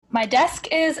My desk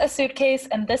is a suitcase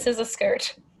and this is a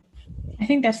skirt. I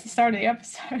think that's the start of the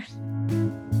episode.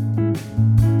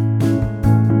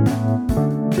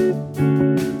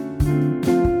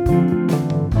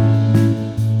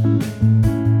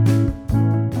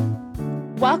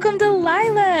 Welcome to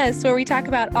Lilas, where we talk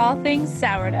about all things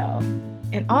sourdough.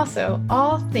 And also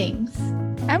all things.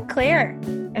 I'm Claire.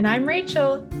 And I'm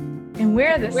Rachel. And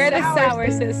we're the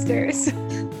Sour Sisters.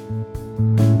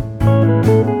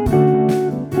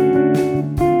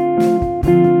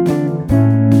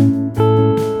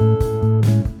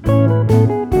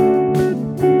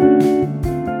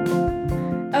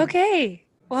 Okay.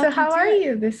 So how are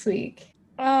you this week?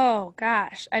 Oh,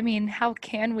 gosh. I mean, how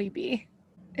can we be?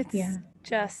 It's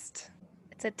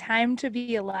a time to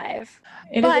be alive.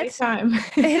 It is a time.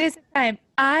 It is a time.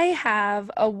 I have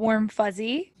a warm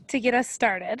fuzzy to get us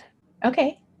started.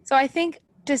 Okay. So I think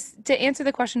just to answer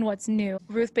the question, what's new?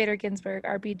 Ruth Bader Ginsburg,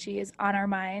 RBG, is on our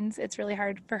minds. It's really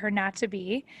hard for her not to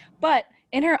be. But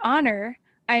in her honor,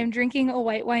 I am drinking a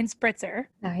white wine spritzer.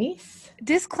 Nice.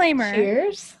 Disclaimer.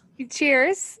 Cheers.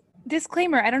 Cheers.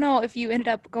 Disclaimer. I don't know if you ended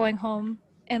up going home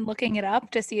and looking it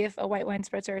up to see if a white wine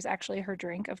spritzer is actually her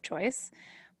drink of choice.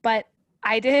 But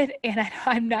I did, and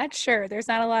I'm not sure. There's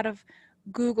not a lot of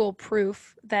Google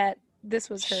proof that this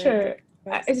was her. Sure.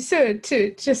 So,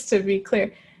 just to be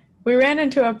clear, we ran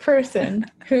into a person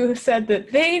who said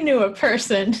that they knew a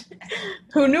person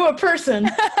who knew a person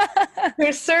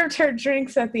who served her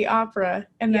drinks at the opera,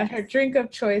 and that her drink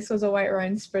of choice was a white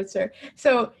wine spritzer.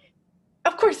 So,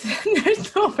 of course,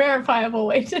 there's no verifiable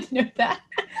way to know that.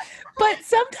 But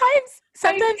sometimes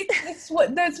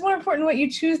it's more important what you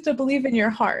choose to believe in your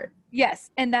heart.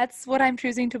 Yes, and that's what I'm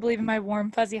choosing to believe in my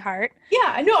warm, fuzzy heart.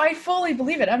 Yeah, no, I fully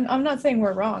believe it. I'm not saying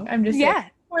we're wrong. I'm just saying,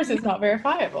 of course, it's not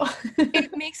verifiable.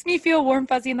 It makes me feel warm,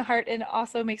 fuzzy in the heart, and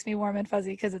also makes me warm and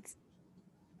fuzzy because it's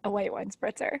a white wine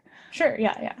spritzer. Sure,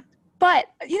 yeah. But,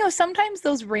 sometimes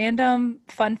those random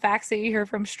fun facts that you hear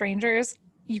from strangers,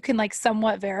 you can,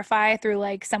 somewhat verify through,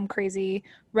 some crazy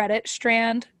Reddit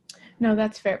strand. No,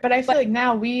 that's fair. But I feel like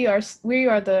now we are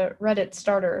the Reddit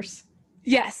starters.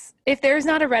 Yes. If there's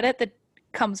not a Reddit that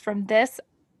comes from this,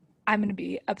 I'm going to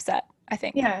be upset, I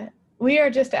think. Yeah. We are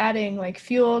just adding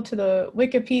fuel to the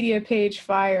Wikipedia page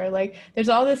fire. There's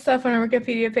all this stuff on our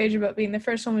Wikipedia page about being the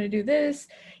first woman to do this,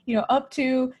 up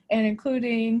to and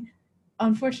including,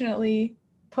 unfortunately,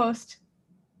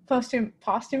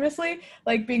 posthumously,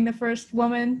 being the first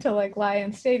woman to lie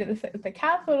in state at the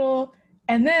Capitol.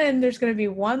 And then there's going to be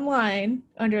one line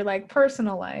under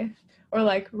personal life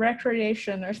or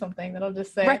recreation or something that'll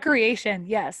just say recreation.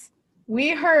 Yes.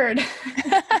 We heard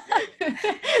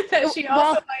that she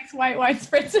also likes white wine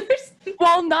spritzers.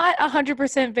 Well, not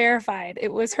 100% verified.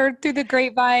 It was heard through the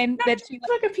grapevine that she...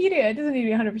 Wikipedia. It doesn't need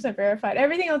to be 100% verified.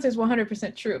 Everything else is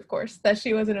 100% true, of course, that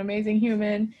she was an amazing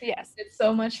human. Yes. Did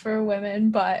so much for women,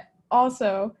 but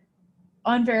also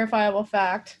unverifiable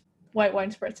fact, white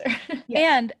wine spritzer.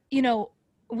 Yeah. And,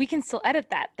 we can still edit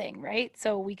that thing, right?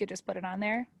 So we could just put it on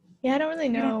there. Yeah, I don't really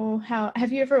know how.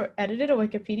 Have you ever edited a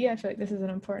Wikipedia? I feel like this is an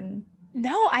important...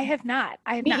 No, I have not.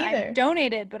 Me either. I've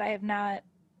donated, but I have not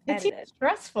edited. It's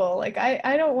stressful.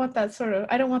 I don't want that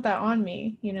I don't want that on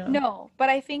me, No, but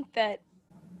I think that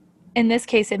in this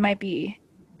case, it might be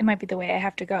the way I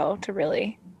have to go to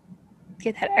really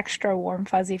get that extra warm,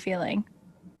 fuzzy feeling.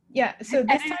 Yeah, so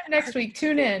this time next week,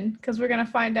 tune in, because we're going to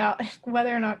find out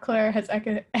whether or not Claire has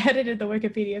edited the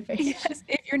Wikipedia page. Yes,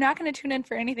 if you're not going to tune in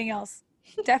for anything else,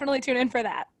 definitely tune in for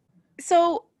that.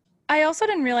 So I also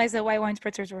didn't realize that white wine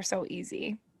spritzers were so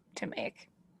easy to make.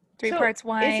 3 parts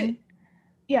wine.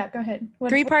 Yeah, go ahead.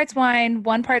 3 parts wine,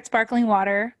 1 part sparkling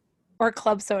water or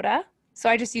club soda. So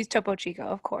I just used Topo Chico,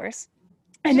 of course.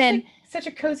 And then such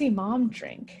a cozy mom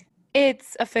drink.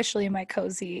 It's officially my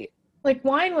cozy.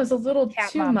 Wine was a little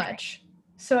too much,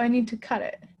 so I need to cut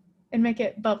it and make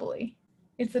it bubbly.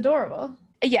 It's adorable.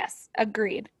 Yes,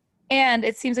 agreed. And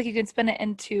it seems like you can spin it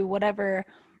into whatever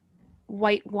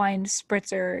white wine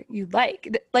spritzer you like.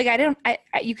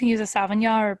 You can use a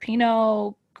Sauvignon or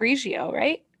Pinot Grigio,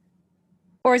 right?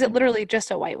 Or is it literally just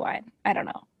a white wine? I don't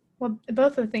know. Well,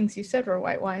 both of the things you said were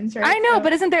white wines, right? I know,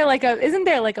 but isn't there like a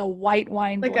white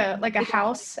wine blend? like a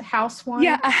house wine?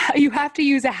 Yeah, you have to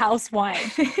use a house wine.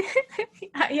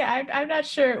 Yeah, I'm not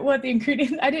sure what the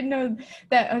ingredients. I didn't know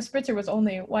that a spritzer was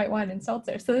only white wine and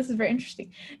seltzer. So this is very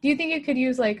interesting. Do you think you could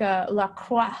use a La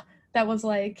Croix that was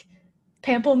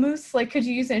pamplemousse? Could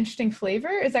you use an interesting flavor?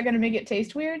 Is that going to make it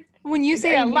taste weird? When you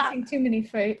say mixing too many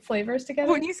flavors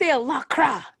together? When you say a La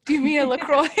Croix, do you mean a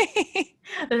LaCroix?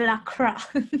 La Croix.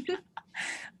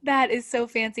 That is so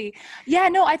fancy. Yeah,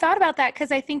 no, I thought about that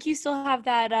because I think you still have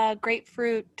that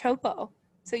grapefruit topo.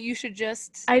 So you should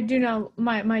just. I do know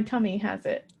my tummy has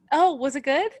it. Oh, was it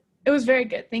good? It was very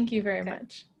good. Thank you very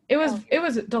much. It was Oh, it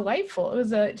was delightful. It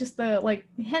was just the like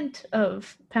hint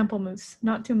of pamplemousse,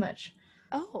 not too much.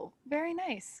 Oh, very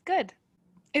nice. Good.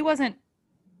 It wasn't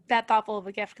that thoughtful of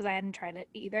a gift because I hadn't tried it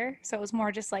either. So it was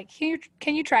more just like,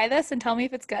 can you try this and tell me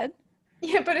if it's good?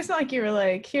 Yeah, but it's not like you were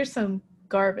like, here's some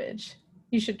garbage.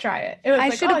 You should try it. It was I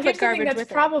like, should have oh, put here's something garbage that's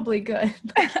with it. probably good.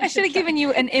 I should have given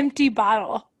you an empty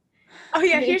bottle. Oh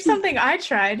yeah, here's something I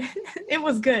tried. It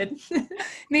was good.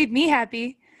 Made me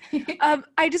happy.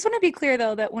 I just want to be clear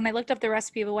though that when I looked up the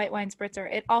recipe of a white wine spritzer,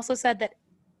 it also said that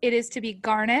it is to be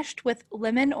garnished with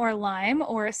lemon or lime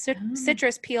or a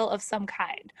citrus peel of some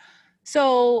kind.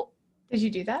 So, Did you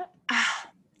do that? I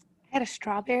had a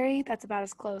strawberry. That's about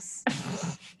as close.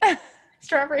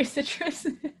 Strawberry citrus.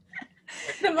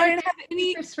 I didn't have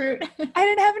any citrus fruit. I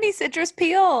didn't have any citrus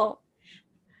peel.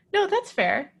 No, that's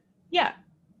fair. Yeah,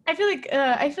 I feel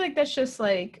like that's just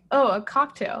like, oh, a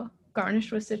cocktail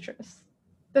garnished with citrus.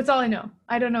 That's all I know.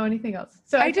 I don't know anything else.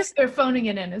 So I just they're phoning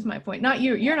it in is my point. Not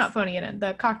you. You're not phoning it in.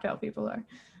 The cocktail people are.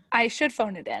 I should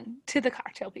phone it in to the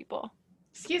cocktail people.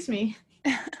 Excuse me.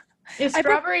 Is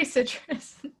strawberry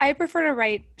citrus? I prefer to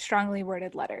write strongly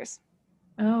worded letters.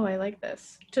 Oh, I like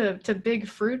this. To big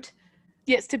fruit?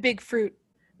 Yes, to big fruit.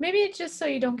 Maybe it's just so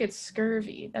you don't get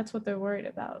scurvy. That's what they're worried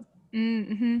about.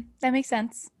 Mm-hmm. That makes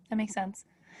sense.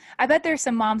 I bet there's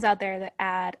some moms out there that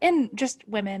add, and just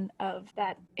women of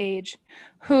that age,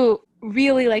 who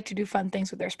really like to do fun things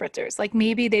with their spritzers. Like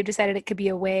maybe they've decided it could be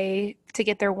a way to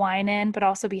get their wine in, but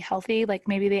also be healthy. Like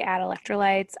maybe they add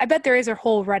electrolytes. I bet there is a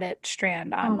whole Reddit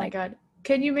strand on. Oh my God.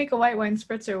 Can you make a white wine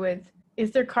spritzer with,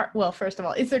 well, first of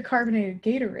all, is there carbonated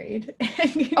Gatorade?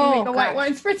 Can you make a white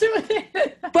wine spritzer with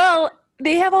it? Well,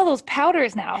 they have all those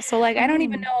powders now. So like, I don't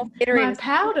even know if Gatorade my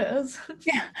powders.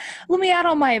 Yeah. Let me add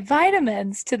all my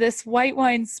vitamins to this white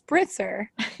wine spritzer.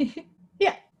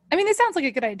 Yeah. I mean, this sounds like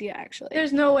a good idea, actually.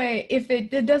 There's no way, if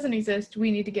it doesn't exist,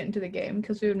 we need to get into the game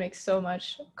because we would make so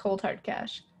much cold hard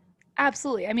cash.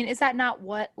 Absolutely. I mean, is that not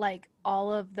what like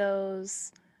all of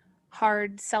those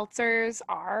hard seltzers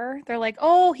are? They're like,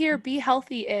 oh, here, be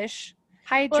healthy-ish,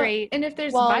 hydrate. Well, and if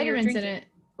there's vitamins in it,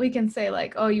 we can say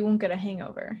like, oh, you won't get a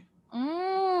hangover.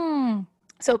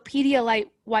 So Pedialyte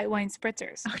white wine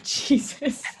spritzers. Oh,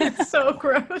 Jesus. That's so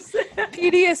gross.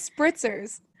 Pedia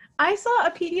spritzers. I saw a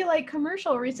Pedialyte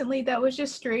commercial recently that was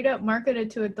just straight up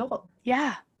marketed to adults.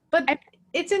 Yeah. But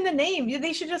it's in the name.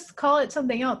 They should just call it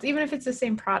something else, even if it's the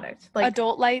same product. Like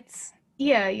Adult lights?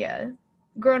 Yeah.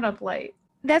 Grown-up light.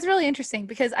 That's really interesting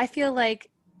because I feel like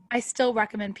I still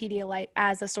recommend Pedialyte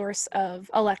as a source of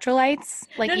electrolytes.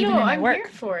 Like even in my work. I'm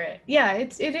here for it. Yeah,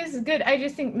 it is good. I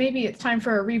just think maybe it's time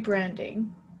for a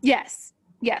rebranding. Yes,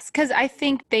 because I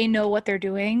think they know what they're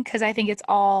doing because I think it's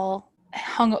all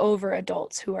hung over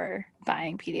adults who are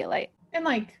buying Pedialyte. And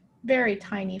like very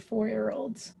tiny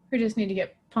 4-year-olds who just need to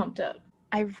get pumped up.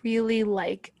 I really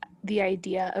like the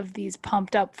idea of these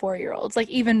pumped up 4-year-olds, like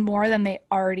even more than they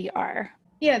already are.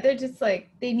 Yeah, they're just like,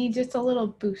 they need just a little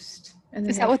boost. And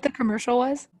is that what the commercial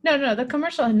was? No, the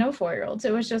commercial had no 4-year-olds.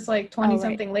 It was just like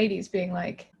 20-something ladies being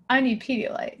like, I need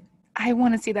Pedialyte. I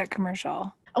want to see that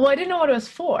commercial. Well, I didn't know what it was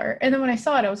for. And then when I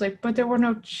saw it, I was like, but there were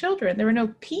no children. There were no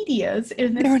pedias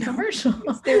in this commercial.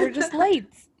 They were just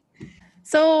lights.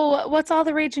 So what's all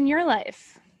the rage in your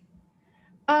life?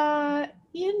 I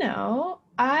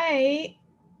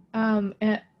am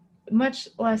much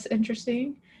less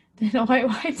interesting than a white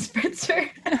wine spritzer.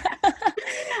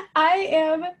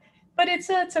 But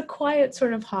it's a quiet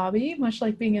sort of hobby, much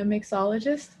like being a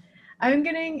mixologist. I'm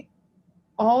getting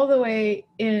all the way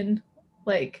in,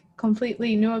 like,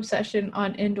 completely new obsession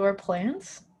on indoor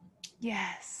plants.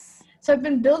 Yes. So I've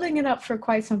been building it up for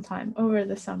quite some time over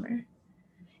the summer.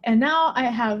 And now I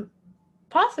have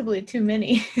possibly too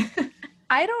many.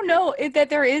 I don't know that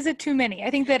there is a too many. I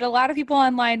think that a lot of people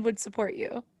online would support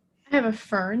you. I have a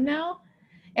fern now,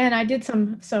 and I did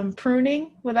some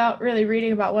pruning without really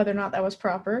reading about whether or not that was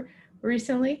proper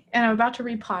recently, and I'm about to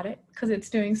repot it because it's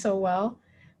doing so well.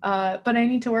 But I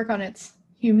need to work on its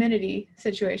humidity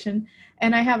situation.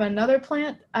 And I have another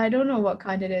plant. I don't know what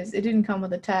kind it is. It didn't come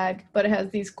with a tag, but it has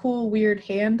these cool, weird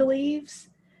hand leaves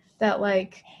that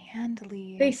like... Hand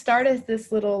leaves. They start as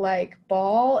this little like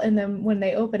ball, and then when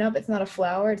they open up, it's not a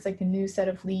flower. It's like a new set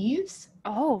of leaves.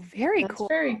 Oh, very cool.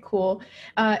 Very cool.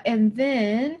 And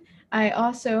then I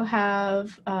also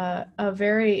have a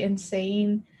very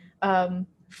insane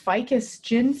ficus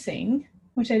ginseng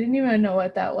which I didn't even know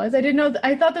what that was. I didn't know.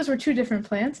 I thought those were two different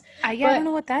plants. I don't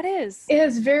know what that is. It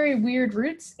has very weird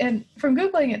roots, and from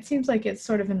Googling, it seems like it's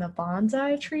sort of in the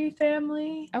bonsai tree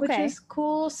family, which is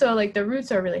cool. So, like, the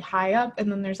roots are really high up,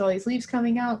 and then there's all these leaves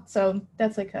coming out. So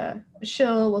that's like a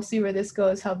shill. We'll see where this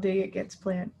goes, how big it gets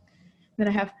planted. Then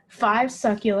I have 5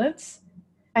 succulents.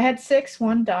 I had 6,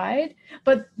 1 died,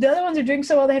 but the other ones are doing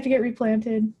so well they have to get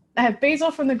replanted. I have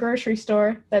basil from the grocery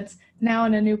store that's now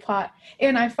in a new pot.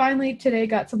 And I finally today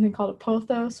got something called a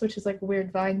pothos, which is like a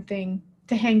weird vine thing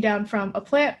to hang down from a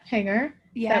plant hanger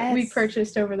that we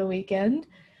purchased over the weekend.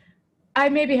 I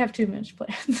maybe have too much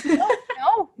plants.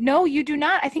 No, you do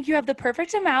not. I think you have the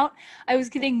perfect amount. I was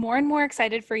getting more and more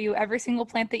excited for you every single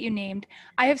plant that you named.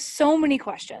 I have so many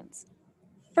questions.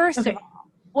 First of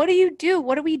all, what do you do?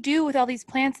 What do we do with all these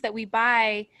plants that we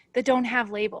buy that don't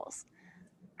have labels?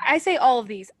 I say all of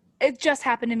these. It just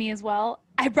happened to me as well.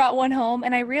 I brought one home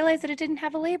and I realized that it didn't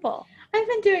have a label. I've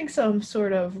been doing some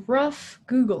sort of rough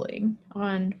Googling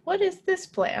on what is this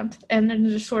plant, and then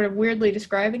just sort of weirdly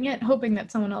describing it, hoping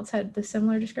that someone else had the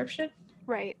similar description.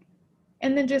 Right.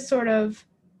 And then just sort of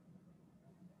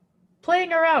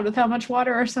playing around with how much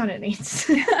water or sun it needs.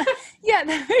 Yeah,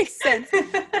 that makes sense.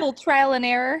 A little trial and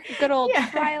error. Good old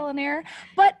trial and error.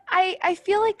 But I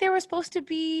feel like there was supposed to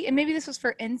be, and maybe this was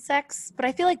for insects, but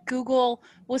I feel like Google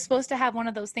was supposed to have one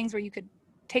of those things where you could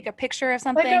take a picture of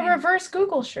something. Like a reverse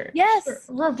Google search. Yes.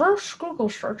 Reverse Google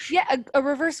search. Yeah, a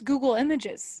reverse Google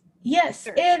Images. Yes.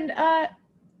 Search. And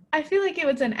I feel like it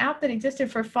was an app that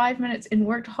existed for 5 minutes and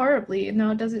worked horribly, and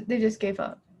now it doesn't. They just gave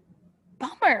up.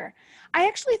 Bummer. I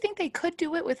actually think they could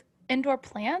do it with indoor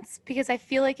plants because I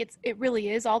feel like it really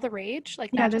is all the rage,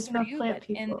 like not just for you, but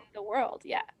in the world.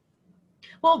 Yeah.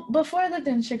 Well, before I lived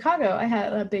in Chicago, I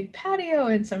had a big patio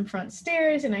and some front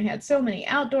stairs, and I had so many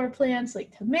outdoor plants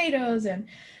like tomatoes and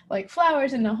like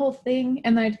flowers and the whole thing,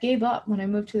 and I gave up when I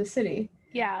moved to the city.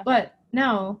 Yeah. But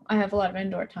now I have a lot of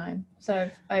indoor time, so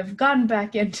I've gotten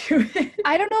back into it.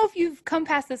 I don't know if you've come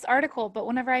past this article, but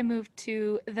whenever I moved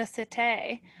to the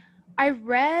cité, I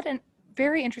read a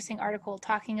very interesting article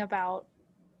talking about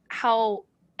how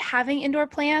having indoor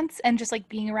plants and just like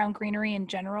being around greenery in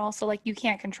general. So like you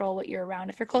can't control what you're around.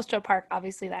 If you're close to a park,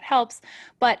 obviously that helps.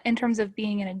 But in terms of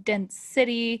being in a dense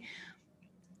city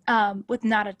with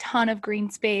not a ton of green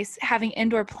space, having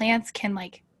indoor plants can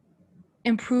like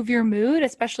improve your mood,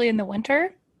 especially in the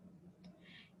winter.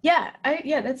 Yeah,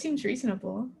 that seems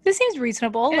reasonable. This seems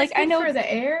reasonable. And like it's good I know for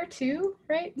the air too,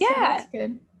 right? Yeah, so that's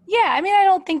good. Yeah, I mean, I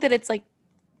don't think that it's like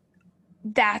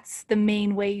that's the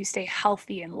main way you stay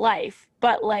healthy in life,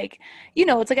 but like, you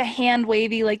know, it's like a hand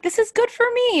wavy, like this is good for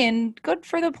me and good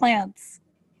for the plants.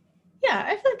 Yeah,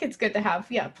 I feel like it's good to have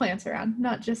plants around,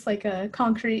 not just like a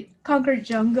concrete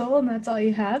jungle and that's all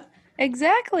you have.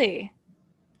 Exactly.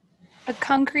 A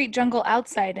concrete jungle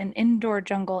outside and indoor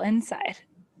jungle inside.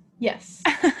 Yes.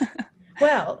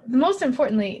 Well, most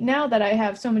importantly, now that I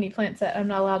have so many plants that I'm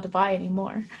not allowed to buy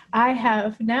anymore, I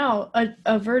have now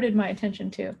averted my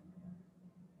attention to.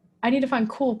 I need to find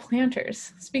cool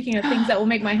planters. Speaking of things that will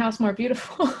make my house more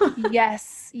beautiful.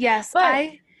 Yes.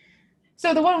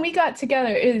 So the one we got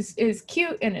together is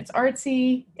cute and it's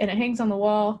artsy and it hangs on the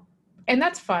wall, and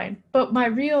that's fine. But my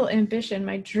real ambition,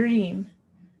 my dream,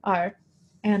 are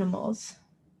animals.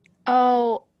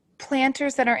 Oh,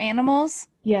 planters that are animals?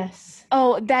 Yes.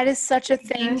 Oh, that is such a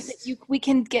thing that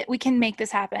we can make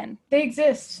this happen. They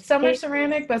exist. Some are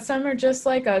ceramic, but some are just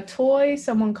like a toy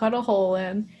someone cut a hole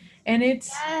in. And it's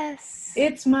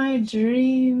my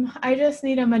dream. I just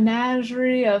need a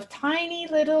menagerie of tiny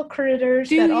little critters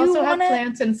that also have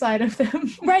plants inside of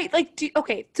them. Right. Like,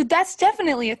 okay. So that's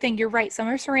definitely a thing. You're right. Some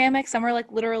are ceramic. Some are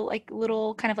like literal, like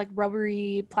little kind of like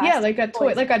rubbery plastic. Yeah, like a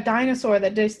toy, like a dinosaur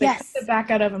that just they cut the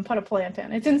back out of and put a plant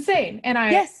in. It's insane. And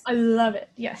I love it.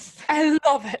 Yes. I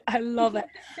love it.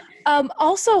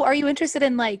 Also, are you interested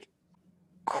in like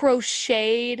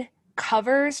crocheted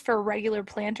covers for regular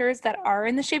planters that are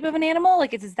in the shape of an animal?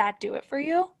 Like, does that do it for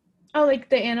you? Oh, like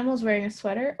the animal's wearing a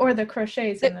sweater, or the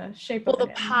crochets in the shape of an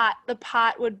animal? The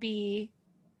pot would be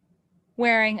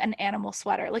wearing an animal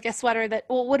sweater, like a sweater that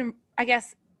wouldn't, I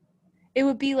guess it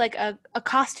would be like a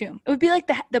costume. It would be like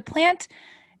the plant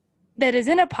that is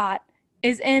in a pot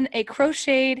is in a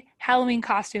crocheted Halloween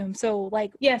costume. So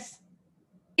like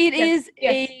it is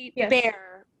a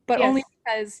bear, but only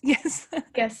because yes.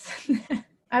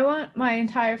 I want my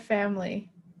entire family,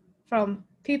 from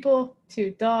people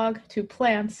to dog to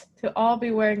plants, to all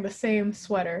be wearing the same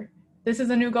sweater. This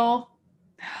is a new goal.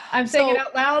 I'm saying it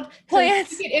out loud.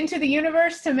 Plants. To get into the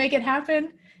universe to make it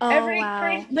happen. Oh,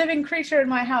 Every living creature in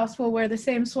my house will wear the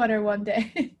same sweater one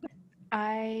day.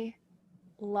 I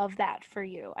love that for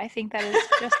you. I think that is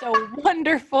just a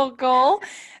wonderful goal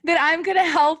that I'm going to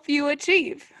help you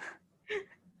achieve.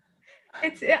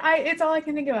 It's all I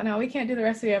can think about now. We can't do the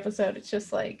rest of the episode. It's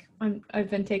just like I've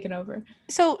been taken over.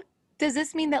 So does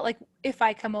this mean that like if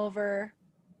I come over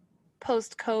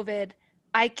post-COVID,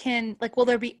 I can like, will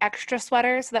there be extra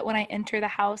sweaters so that when I enter the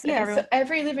house, So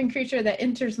every living creature that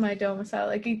enters my domicile,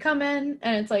 like you come in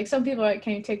and it's like some people are like,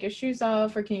 can you take your shoes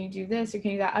off, or can you do this, or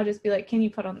can you do that? I'll just be like, can you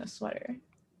put on this sweater?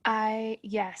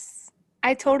 Yes,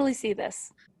 I totally see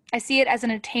this. I see it as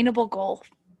an attainable goal.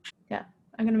 Yeah,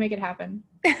 I'm gonna make it happen.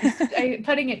 I'm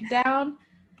putting it down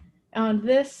on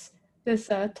this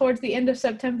towards the end of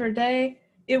September day.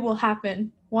 It will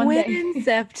happen one day. When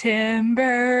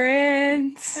September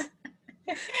ends.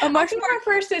 October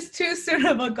 1st is too soon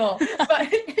of a goal,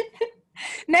 but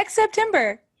next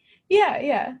September.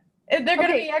 Yeah. They're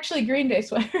going to be actually Green Day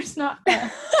sweaters, not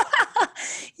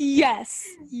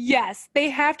Yes. They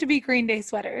have to be Green Day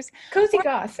sweaters. Cozy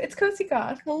goth. It's cozy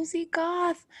goth. Cozy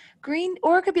goth. Green,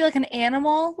 or it could be like an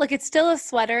animal. Like it's still a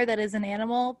sweater that is an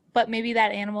animal, but maybe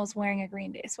that animal is wearing a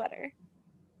Green Day sweater.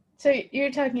 So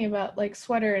you're talking about like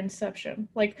sweater inception,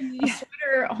 like a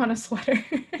sweater on a sweater.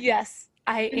 Yes,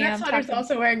 I am. That sweater's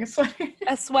also wearing a sweater.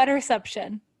 A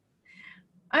sweaterception.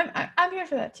 I'm here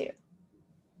for that too.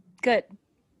 Good.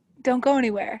 Don't go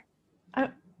anywhere.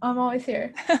 I'm always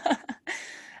here.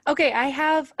 Okay, I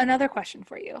have another question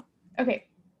for you. Okay.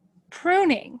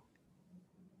 Pruning.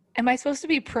 Am I supposed to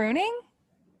be pruning?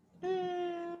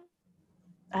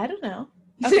 I don't know.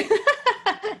 Okay.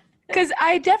 Because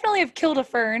I definitely have killed a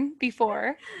fern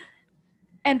before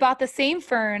and bought the same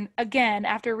fern again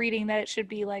after reading that it should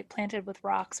be like planted with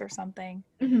rocks or something.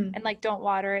 Mm-hmm. And like don't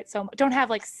water it so much. Don't have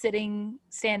like standing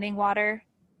water.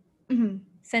 Mm-hmm.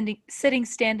 Sitting,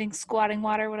 standing, squatting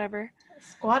water, whatever.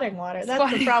 Squatting water.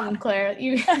 That's the problem, Claire.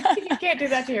 You can't do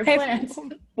that to your plants.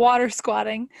 Water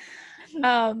squatting.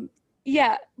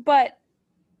 Yeah, but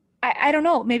I don't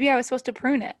know. Maybe I was supposed to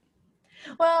prune it.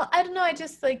 Well, I don't know. I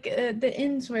just like the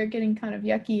ends were getting kind of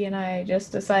yucky, and I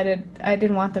just decided I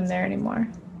didn't want them there anymore.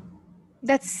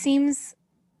 That seems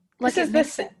like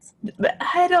this.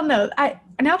 I don't know.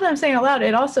 Now that I'm saying it out loud,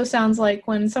 it also sounds like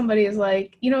when somebody is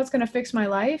like, you know, what's going to fix my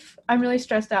life? I'm really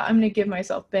stressed out. I'm going to give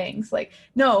myself bangs. Like,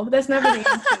 no, that's never the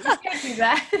answer. You can't do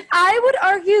that. I would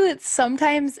argue that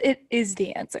sometimes it is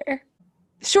the answer.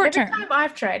 Short term. Every time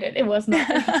I've tried it, it was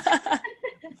not.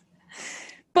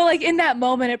 But like in that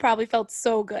moment, it probably felt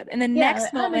so good. And the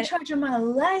next moment, I'm in charge of my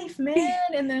life, man.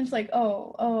 And then it's like,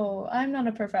 oh, I'm not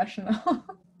a professional.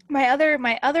 My other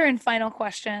and final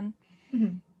question.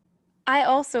 Mm-hmm. I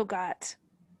also got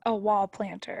a wall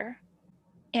planter,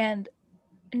 and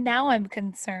now I'm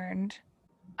concerned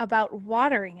about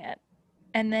watering it,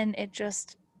 and then it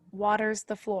just waters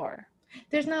the floor.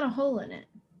 There's not a hole in it.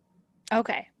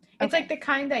 Okay. It's like the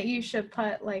kind that you should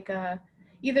put like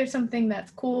either something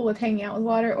that's cool with hanging out with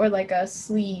water, or like a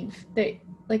sleeve,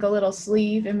 like a little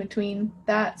sleeve in between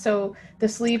that. So the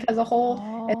sleeve has a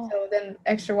hole, and so then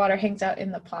extra water hangs out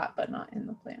in the pot, but not in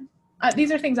the plant.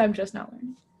 These are things I'm just not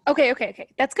learning. Okay.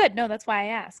 That's good. No, that's why I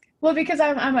ask. Well, because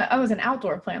I was an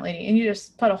outdoor plant lady, and you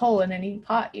just put a hole in any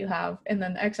pot you have, and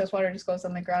then the excess water just goes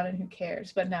on the ground, and who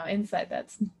cares? But now inside,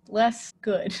 that's less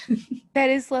good. That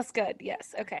is less good.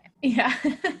 Yes. Okay. Yeah.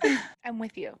 I'm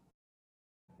with you.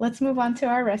 Let's move on to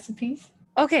our recipes.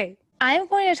 Okay. I'm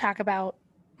going to talk about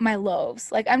my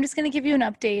loaves. Like, I'm just going to give you an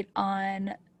update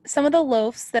on some of the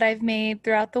loaves that I've made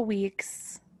throughout the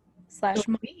weeks.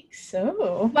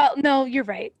 So well, no, you're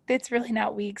right. It's really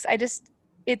not weeks.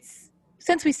 It's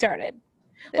since we started.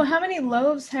 Well, how many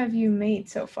loaves have you made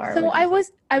so far? So I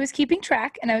was keeping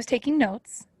track, and I was taking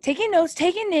notes, taking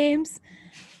names,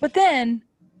 but then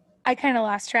I kind of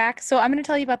lost track. So I'm going to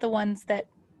tell you about the ones that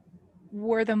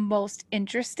were the most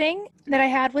interesting that I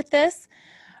had with this.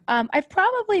 I've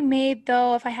probably made,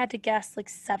 though, if I had to guess, like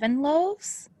 7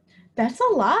 loaves. That's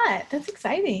a lot. That's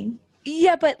exciting.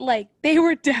 Yeah, but like they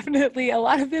were definitely, a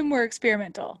lot of them were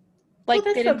experimental. Like,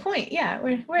 well, that's the point. Yeah,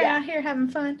 we're out here having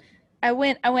fun. I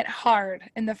went hard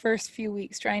in the first few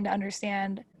weeks trying to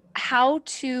understand how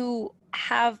to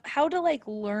like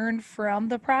learn from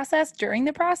the process during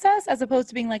the process, as opposed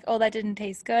to being like, oh, that didn't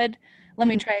taste good, let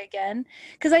me try again.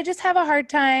 Because I just have a hard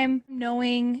time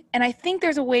knowing, and I think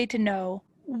there's a way to know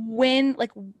when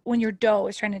your dough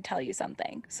is trying to tell you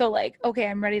something. So like, okay,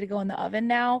 I'm ready to go in the oven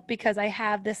now because I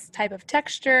have this type of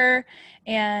texture,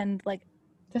 and like,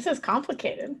 this is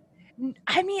complicated.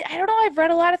 I mean, I don't know. I've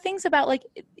read a lot of things about like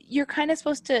you're kind of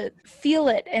supposed to feel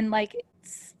it and like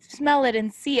smell it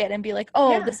and see it and be like,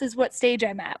 oh, This is what stage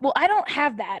I'm at. Well, I don't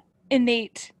have that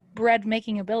innate bread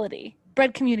making ability.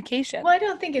 bread communication. Well, I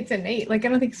don't think it's innate. Like, I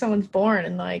don't think someone's born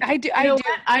and like, I do. you I know do.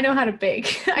 what? I know how to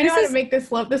bake. I know This how to is make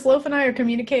this loaf. This loaf and I are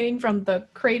communicating from the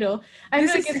cradle. I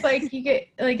this feel like is it's like you get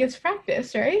like it's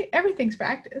practice, right? Everything's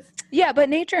practice. yeah, but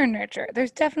nature and nurture.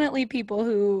 There's definitely people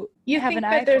who You have an think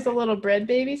eye that there's for a it. little bread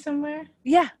baby somewhere?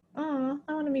 Yeah. Oh,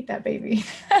 I want to meet that baby.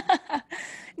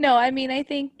 No, I mean, I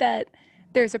think that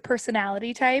there's a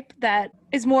personality type that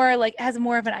is more like has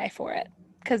more of an eye for it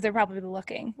because they're probably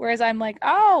looking. Whereas I'm like,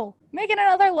 oh, making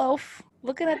another loaf,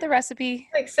 looking at the recipe.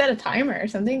 Like set a timer or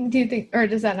something. Do you think, or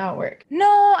does that not work?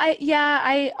 No,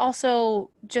 I also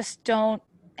just don't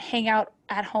hang out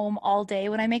at home all day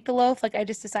when I make the loaf. Like I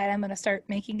just decide I'm going to start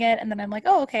making it and then I'm like,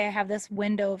 "Oh, okay, I have this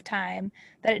window of time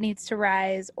that it needs to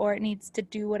rise or it needs to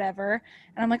do whatever."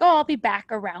 And I'm like, "Oh, I'll be back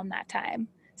around that time."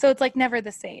 So it's like never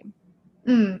the same.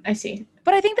 I see.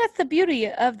 But I think that's the beauty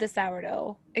of the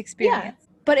sourdough Yeah. experience.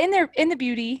 But in the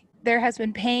beauty, there has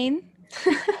been pain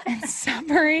and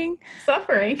suffering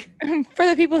Suffering. for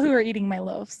the people who are eating my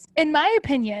loaves. In my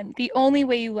opinion, the only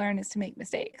way you learn is to make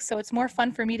mistakes. So it's more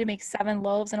fun for me to make 7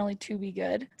 loaves and only 2 be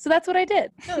good. So that's what I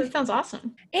did. No, that sounds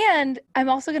awesome. And I'm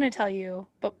also going to tell you,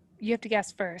 but you have to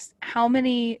guess first, how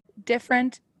many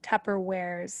different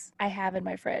Tupperwares I have in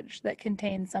my fridge that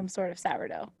contain some sort of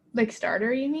sourdough. Like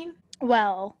starter, you mean?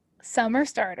 Well, some are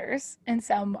starters and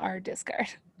some are discard.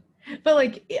 But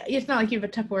like, it's not like you have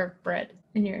a Tupperware bread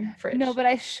in your fridge. No, but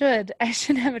I should. I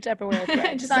should have a Tupperware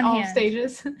bread. Just on all hand.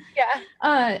 stages.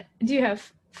 Yeah. Do you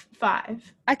have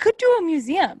 5? I could do a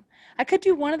museum. I could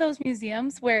do one of those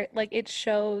museums where like it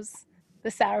shows the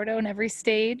sourdough in every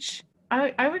stage.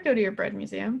 I would go to your bread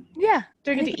museum. Yeah.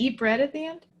 Do I get to eat bread at the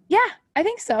end? Yeah, I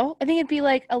think so. I think it'd be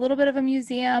like a little bit of a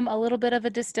museum, a little bit of a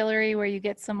distillery where you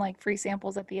get some like free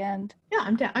samples at the end. Yeah,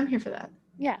 I'm down. I'm here for that.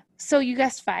 Yeah. So you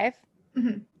guessed 5.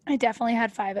 Mhm. I definitely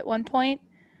had 5 at one point.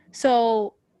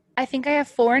 So I think I have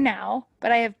 4 now,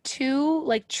 but I have 2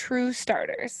 like true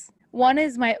starters. One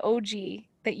is my OG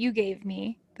that you gave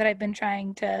me that I've been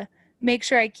trying to make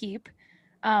sure I keep.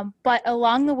 But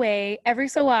along the way, every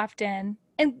so often,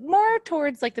 and more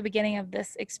towards like the beginning of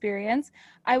this experience,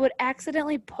 I would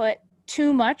accidentally put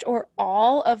too much or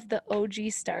all of the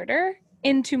OG starter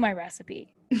into my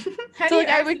recipe. How So, do you like,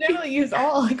 I would accidentally use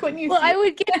all? Like when you Well, see I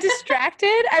would get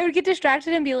distracted. I would get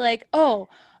distracted and be like, oh,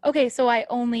 okay, so I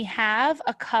only have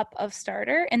a cup of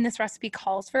starter, and this recipe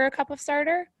calls for a cup of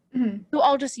starter. Mhm. So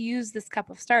I'll just use this cup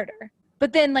of starter.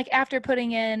 But then, like, after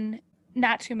putting in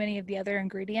not too many of the other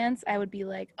ingredients, I would be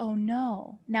like, oh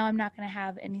no, now I'm not going to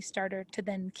have any starter to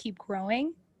then keep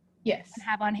growing Yes. and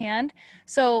have on hand.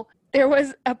 So there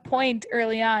was a point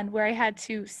early on where I had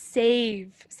to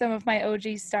save some of my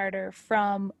OG starter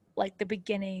from like the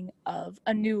beginning of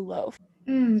a new loaf.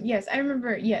 Yes, I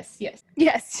remember. Yes.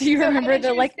 Yes, you So how remember did the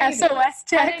you like save it? SOS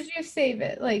How text? did you save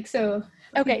it? Like so.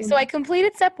 Okay, people so I know.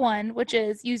 completed step 1, which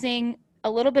is using a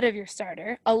little bit of your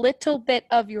starter, a little bit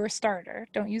of your starter,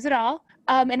 don't use it all,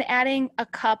 and adding a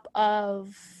cup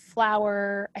of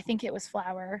flour, I think it was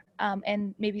flour,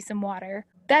 and maybe some water.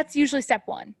 That's usually step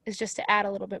 1, is just to add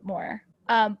a little bit more.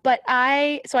 But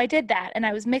I did that and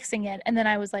I was mixing it and then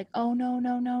I was like, oh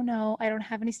no, I don't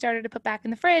have any starter to put back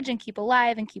in the fridge and keep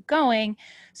alive and keep going.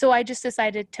 So I just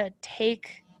decided to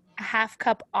take a half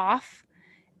cup off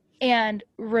and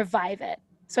revive it.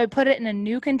 So I put it in a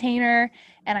new container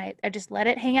and I just let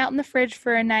it hang out in the fridge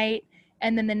for a night.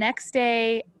 And then the next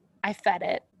day I fed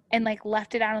it and like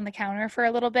left it out on the counter for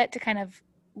a little bit to kind of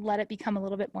let it become a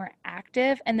little bit more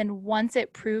active. And then once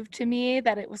it proved to me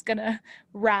that it was going to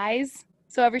rise,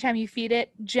 so every time you feed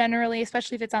it, generally,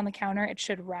 especially if it's on the counter, it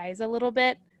should rise a little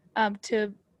bit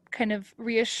to kind of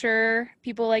reassure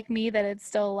people like me that it's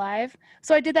still alive.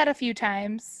 So I did that a few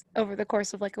times over the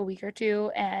course of like a week or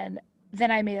two. And then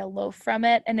I made a loaf from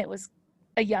it and it was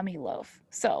a yummy loaf.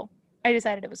 So I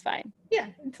decided it was fine. Yeah,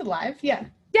 it's alive. Yeah.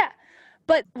 Yeah.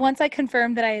 But once I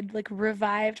confirmed that I had like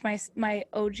revived my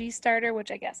OG starter,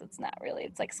 which I guess it's not really,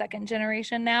 it's like second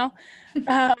generation now,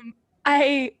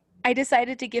 I I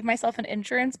decided to give myself an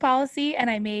insurance policy and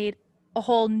I made a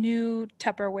whole new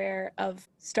Tupperware of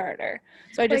starter.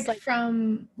 So I just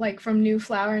from new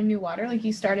flour and new water. Like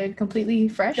you started completely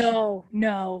fresh.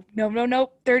 no.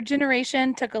 Third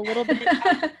generation took a little bit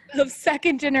of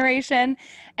second generation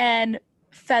and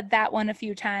fed that one a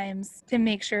few times to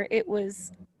make sure it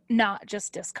was not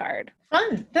just discard.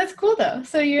 Fun. That's cool though.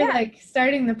 So you're Yeah. like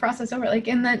starting the process over, like,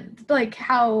 and then like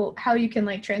how you can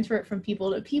like transfer it from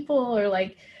people to people or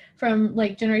like from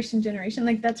like generation to generation.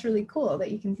 Like that's really cool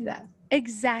that you can do that.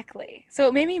 Exactly. So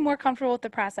it made me more comfortable with the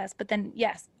process. But then,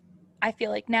 yes, I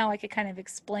feel like now I could kind of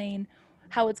explain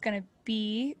how it's going to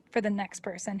be for the next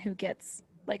person who gets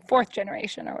like fourth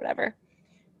generation or whatever.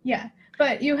 Yeah.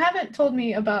 But you haven't told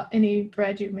me about any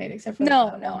bread you've made except for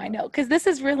No, the no, I one. know. Because this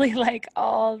is really like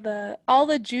all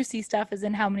the juicy stuff is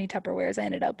in how many Tupperwares I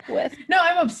ended up with. No,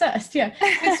 I'm obsessed. Yeah.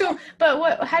 So,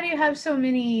 but how do you have so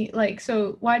many, like,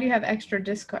 so why do you have extra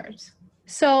discards?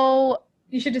 So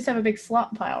You should just have a big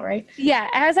slop pile, right? yeah,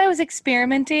 as I was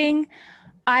experimenting,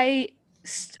 I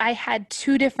I had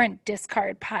two different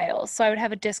discard piles. So I would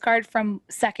have a discard from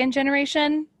second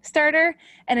generation starter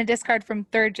and a discard from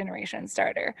third generation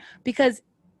starter because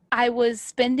I was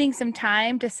spending some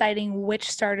time deciding which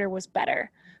starter was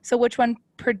better. So which one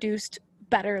produced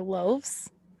better loaves.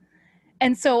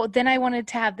 And so then I wanted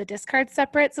to have the discard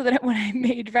separate so that when I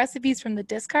made recipes from the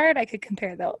discard, I could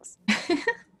compare those.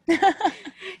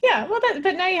 Yeah, well,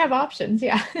 but now you have options.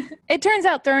 Yeah. It turns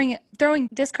out throwing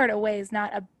discard away is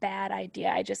not a bad idea.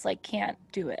 I just like can't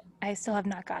do it. I still have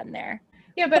not gotten there.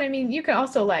 Yeah, but I mean, you can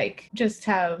also like just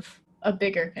have a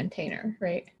bigger container,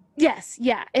 right? Yes,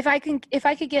 yeah. If I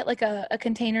could get like a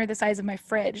container the size of my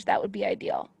fridge, that would be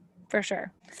ideal. For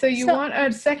sure. So you want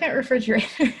a second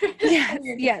refrigerator? Yes,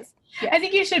 yes. I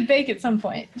think you should bake at some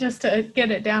point just to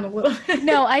get it down a little bit.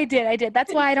 No, I did.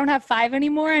 That's why I don't have 5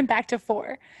 anymore. I'm back to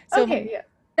 4. So okay,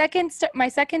 yeah. my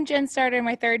second gen starter,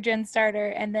 my third gen starter,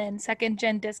 and then second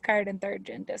gen discard and third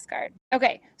gen discard.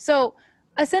 Okay, so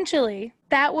essentially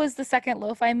that was the second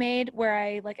loaf I made where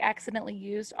I like accidentally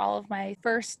used all of my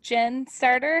first gen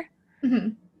starter.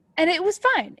 Mm-hmm. And it was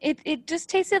fine. It just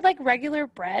tasted like regular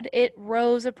bread. It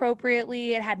rose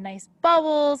appropriately. It had nice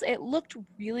bubbles. It looked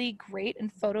really great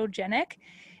and photogenic.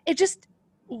 It just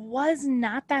was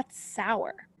not that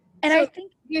sour. And So, I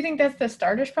think, do you think that's the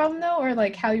starter's problem though, or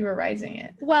like how you were rising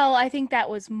it? well, I think that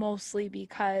was mostly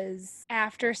because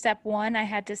after step 1, I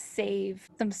had to save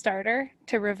some starter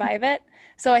to revive it.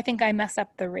 So I think I messed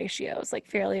up the ratios like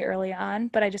fairly early on,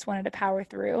 but I just wanted to power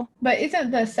through. But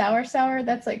isn't the sour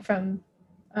that's like from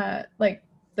like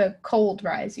the cold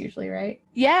rise usually, right?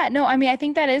 Yeah, no, I mean, I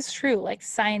think that is true, like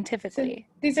So scientifically,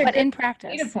 these are but good in data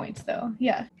practice. points though.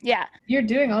 Yeah. Yeah. You're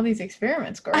doing all these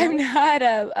experiments, girl. I'm not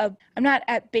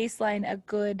at baseline a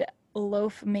good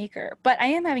loaf maker, but I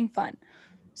am having fun.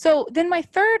 So then my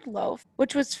third loaf,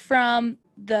 which was from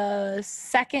the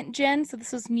second gen, so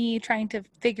this was me trying to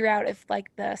figure out if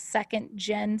like the second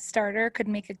gen starter could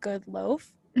make a good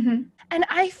loaf. Mm-hmm. And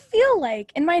I feel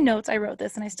like in my notes I wrote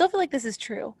this and I still feel like this is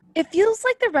true. It feels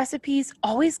like the recipes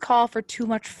always call for too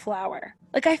much flour.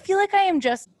 Like I feel like I am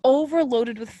just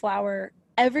overloaded with flour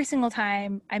every single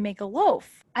time I make a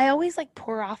loaf. I always like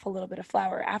pour off a little bit of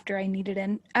flour after I knead it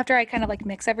in, after I kind of like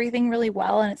mix everything really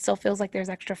well and it still feels like there's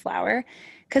extra flour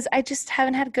because I just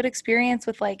haven't had a good experience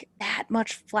with like that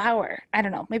much flour. I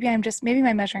don't know. Maybe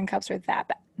my measuring cups are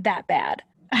that bad.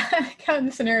 Kind of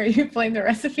the scenario you blame the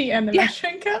recipe and the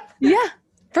measuring cup. Yeah,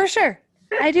 for sure.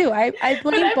 I do. I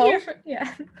blame both.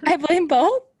 Yeah. I blame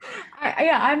both.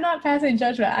 I'm not passing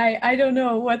judgment. I don't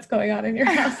know what's going on in your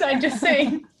house. I'm just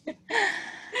saying.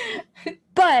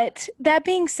 But that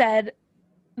being said,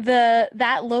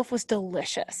 that loaf was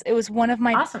delicious. It was one of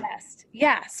my best.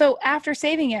 Yeah. So after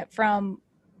saving it from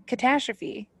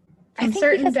catastrophe, from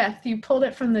certain death, you pulled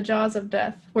it from the jaws of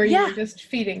death where you were just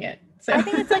feeding it. So I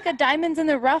think it's like a diamonds in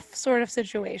the rough sort of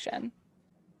situation.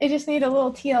 It just need a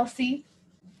little TLC.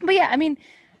 But yeah, I mean,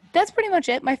 that's pretty much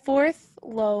it. My fourth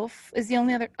loaf is the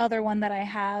only other one that I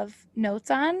have notes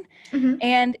on. Mm-hmm.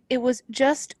 And it was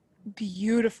just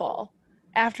beautiful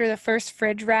after the first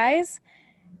fridge rise.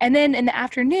 And then in the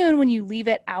afternoon, when you leave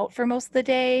it out for most of the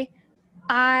day,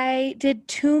 I did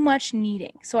too much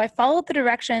kneading. So I followed the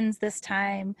directions this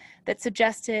time that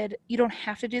suggested you don't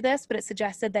have to do this, but it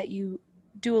suggested that you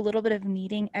do a little bit of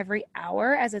kneading every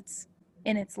hour as it's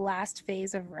in its last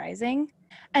phase of rising.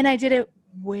 And I did it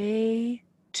way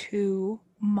too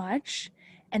much.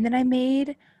 And then I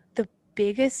made the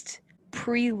biggest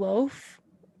pre-loaf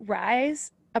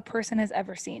rise a person has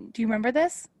ever seen. Do you remember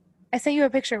this? I sent you a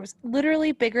picture. It was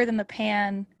literally bigger than the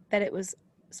pan that it was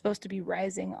supposed to be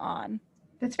rising on.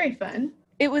 That's very fun.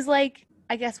 It was like,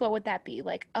 I guess what would that be?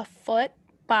 Like a foot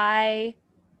by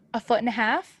a foot and a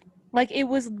half? Like it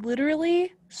was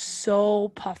literally so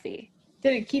puffy.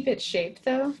 Did it keep its shape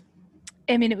though?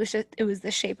 I mean, it was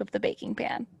the shape of the baking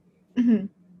pan. Mm-hmm.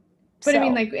 But I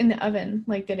mean, like in the oven,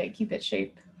 like did it keep its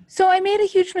shape? So I made a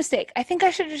huge mistake. I think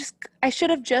I should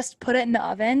have just put it in the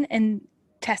oven and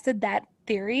tested that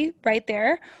theory right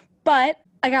there. But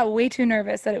I got way too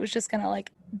nervous that it was just gonna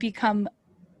like become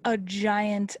a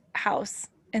giant house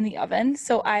in the oven.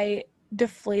 So I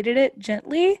deflated it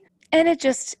gently. And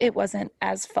it wasn't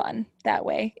as fun that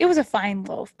way. It was a fine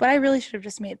loaf, but I really should have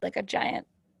just made like a giant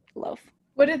loaf.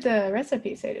 What did the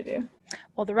recipe say to do?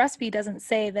 Well, the recipe doesn't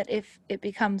say that if it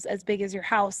becomes as big as your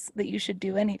house that you should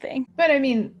do anything. But I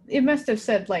mean, it must have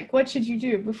said, like, what should you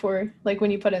do before, like,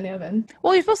 when you put it in the oven?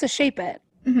 Well, you're supposed to shape it,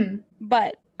 Mm-hmm.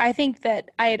 but I think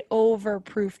that I had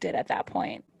overproofed it at that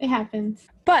point. It happens.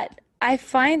 But I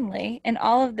finally, in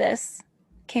all of this,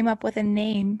 came up with a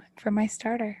name for my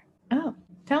starter. Oh,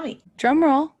 tell me. Drum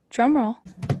roll, drum roll.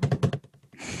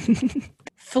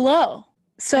 Flo.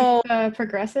 So, Like the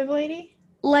progressive lady?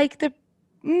 like the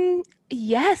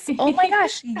yes. Oh my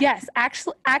gosh, yes.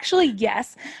 Actually,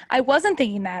 yes. I wasn't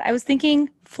thinking that. I was thinking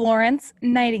Florence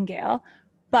Nightingale,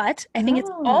 but I think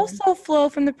it's Oh. also Flo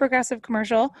from the Progressive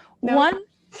commercial. No. One,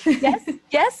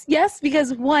 yes,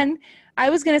 because one,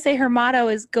 I was gonna say her motto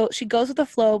is she goes with the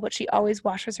flow, but she always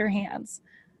washes her hands.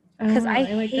 'Cause I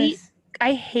like hate- this.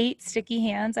 I hate sticky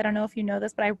hands. I don't know if you know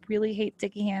this, but I really hate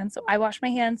sticky hands. So I wash my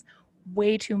hands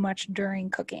way too much during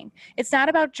cooking. It's not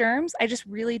about germs. I just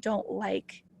really don't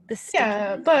like the sticky.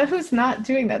 Yeah, but who's not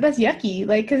doing that? That's yucky.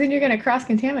 Like, because then you're going to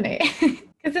cross-contaminate.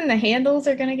 Because then the handles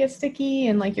are going to get sticky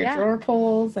and, like, your Yeah. drawer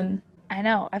pulls and... I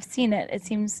know. I've seen it. It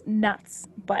seems nuts,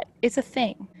 but it's a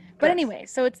thing. But Gross. anyway,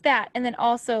 so it's that. And then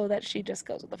also that she just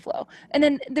goes with the flow. And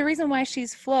then the reason why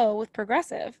she's Flo with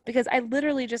Progressive, because I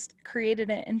literally just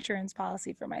created an insurance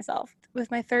policy for myself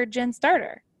with my 3rd gen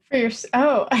starter. For your...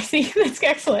 Oh, I see. That's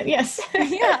excellent. Yes.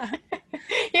 Yeah.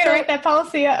 You gotta write that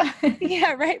policy up.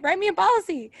 Yeah, right. Write me a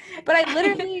policy. But I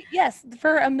literally, yes,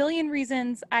 for a million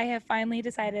reasons, I have finally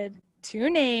decided to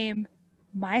name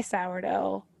my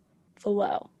sourdough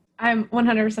Flo. I'm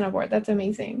 100% on board. That's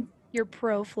amazing. You're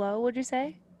pro Flo, would you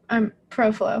say? I'm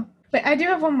pro Flo. But I do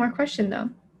have one more question, though.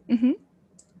 Mm-hmm.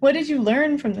 What did you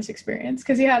learn from this experience?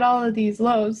 Because you had all of these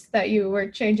lows that you were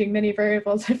changing many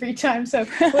variables every time. So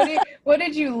what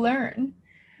did you learn?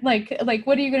 Like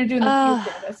what are you going to do in the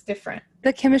future that's different?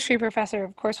 The chemistry professor,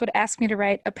 of course, would ask me to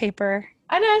write a paper.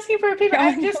 I'm not asking for a paper.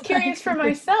 I'm No, just curious for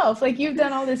myself. Like, you've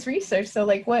done all this research. So,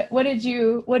 like, what are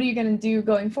you going to do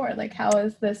going forward? Like, how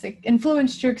has this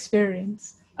influenced your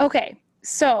experience? Okay,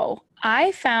 so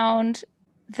I found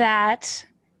that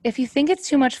if you think it's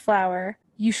too much flour,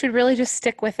 you should really just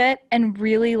stick with it and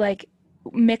really like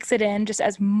mix it in just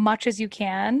as much as you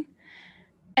can.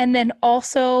 And then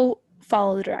also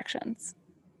follow the directions.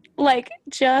 Like,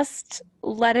 just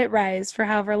let it rise for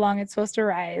however long it's supposed to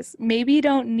rise. Maybe you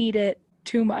don't need it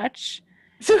too much.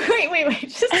 So, wait.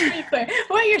 Just to be clear,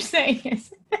 what you're saying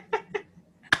is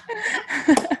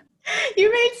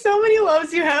you made so many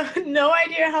loaves, you have no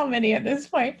idea how many at this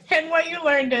point. And what you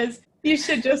learned is you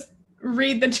should just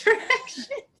read the directions.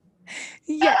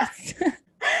 Yes.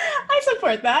 I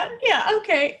support that. Yeah,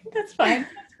 okay. That's fine.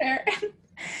 That's fair.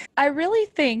 I really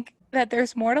think that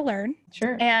there's more to learn.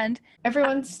 Sure. And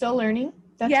Everyone's still learning.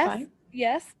 That's yes, fine.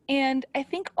 yes. And I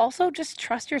think also just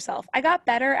trust yourself. I got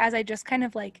better as I just kind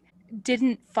of like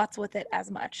didn't futz with it as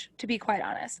much, to be quite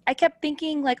honest. I kept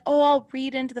thinking like, oh, I'll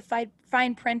read into the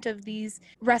fine print of these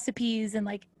recipes and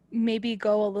like maybe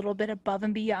go a little bit above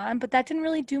and beyond, but that didn't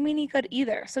really do me any good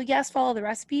either. So yes, follow the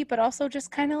recipe, but also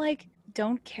just kind of like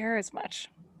don't care as much.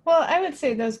 Well, I would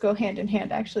say those go hand in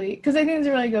hand, actually, because I think it's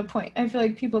a really good point. I feel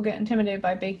like people get intimidated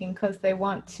by baking because they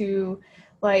want to,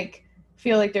 like,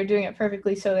 feel like they're doing it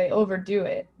perfectly, so they overdo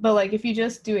it. But, like, if you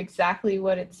just do exactly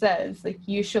what it says, like,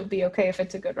 you should be okay if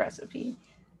it's a good recipe.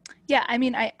 Yeah, I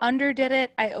mean, I underdid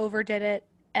it, I overdid it,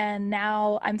 and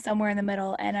now I'm somewhere in the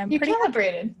middle, and I'm You pretty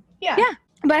calibrated. Yeah. Yeah.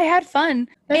 But I had fun.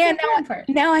 That's the And important part.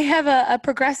 now I have a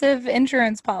progressive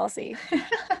insurance policy. Yeah,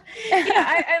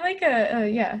 I like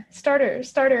a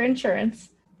starter insurance.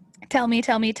 Tell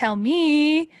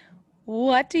me,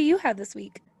 what do you have this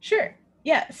week? Sure.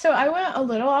 Yeah, so I went a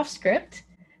little off script.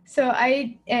 So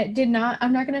I'm not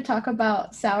going to talk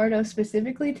about sourdough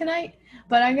specifically tonight,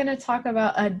 but I'm going to talk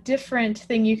about a different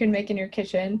thing you can make in your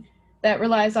kitchen that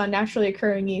relies on naturally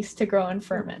occurring yeast to grow and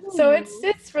ferment. So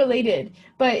it's related,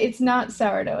 but it's not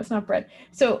sourdough, it's not bread.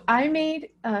 So I made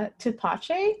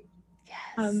tepache.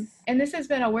 Yes. And this has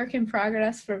been a work in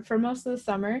progress for most of the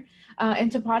summer.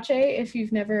 And tepache, if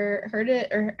you've never heard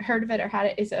of it or had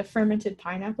it, is a fermented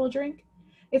pineapple drink.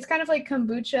 It's kind of like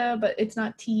kombucha, but it's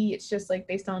not tea. It's just like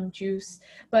based on juice.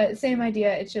 But same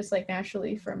idea. It's just like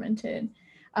naturally fermented.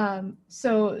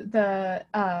 So the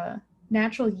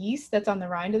natural yeast that's on the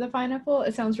rind of the pineapple,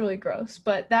 it sounds really gross,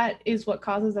 but that is what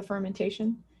causes the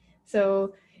fermentation.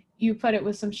 So you put it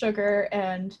with some sugar,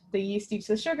 and the yeast eats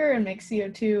the sugar and makes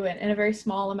CO2 and a very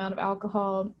small amount of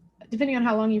alcohol. Depending on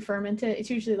how long you ferment it, it's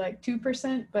usually like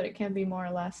 2%, but it can be more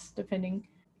or less depending.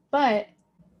 But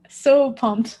so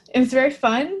pumped. It was very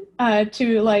fun.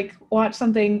 to like watch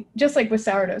something, just like with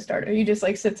sourdough starter. You just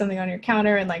like sit something on your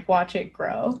counter and like watch it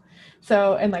grow.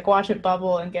 So, and like watch it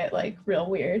bubble and get like real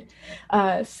weird.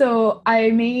 So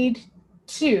I made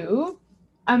two.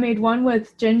 I made one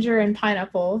with ginger and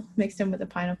pineapple mixed in with a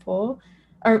pineapple,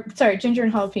 or sorry, ginger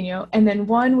and jalapeno, and then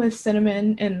one with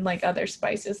cinnamon and like other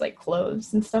spices like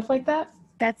cloves and stuff like that.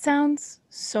 That sounds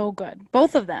so good.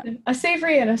 Both of them. A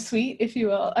savory and a sweet, if you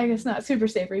will. I guess not super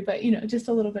savory, but you know, just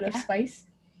a little bit of spice.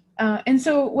 And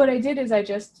so what I did is I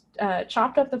just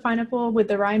chopped up the pineapple with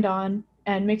the rind on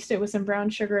and mixed it with some brown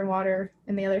sugar and water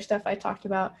and the other stuff I talked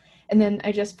about. And then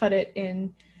I just put it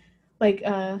in like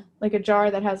a jar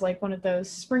that has like one of those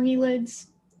springy lids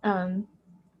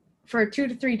for 2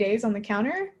 to 3 days on the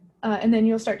counter. And then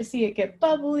you'll start to see it get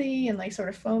bubbly and like sort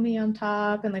of foamy on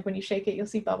top. And like when you shake it, you'll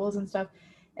see bubbles and stuff.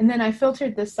 And then I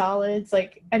filtered the solids.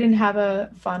 Like I didn't have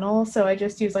a funnel, so I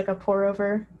just used like a pour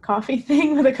over coffee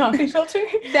thing with a coffee filter.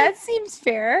 That seems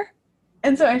fair.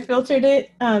 And so I filtered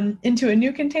it into a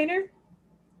new container.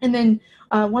 And then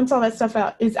once all that stuff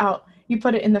is out, you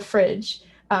put it in the fridge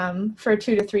for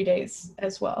 2 to 3 days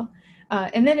as well.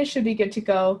 And then it should be good to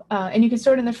go. And you can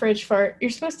store it in the fridge for, you're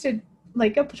supposed to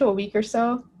like up to a week or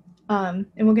so. And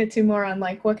we'll get to more on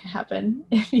like what can happen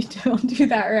if you don't do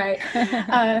that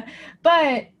right.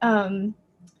 But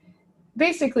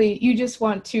basically, you just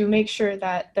want to make sure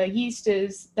that the yeast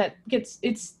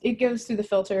it goes through the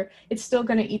filter. It's still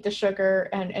going to eat the sugar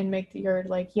and make your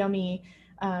like yummy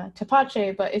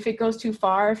tepache. But if it goes too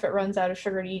far, if it runs out of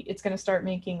sugar to eat, it's going to start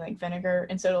making like vinegar,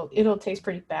 and so it'll taste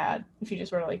pretty bad if you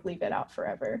just were to like leave it out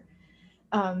forever.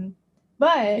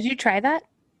 But did you try that?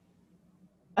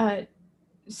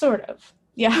 Sort of,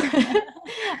 yeah.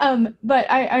 But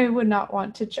I would not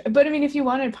want to. But I mean, if you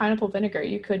wanted pineapple vinegar,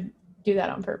 you could do that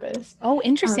on purpose. Oh,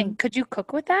 interesting. Could you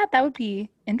cook with that? That would be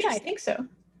interesting. Yeah, I think so.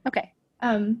 Okay.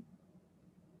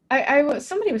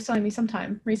 Somebody was telling me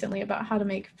sometime recently about how to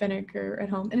make vinegar at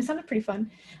home, and it sounded pretty fun.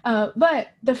 But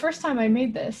the first time I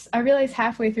made this, I realized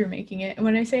halfway through making it, and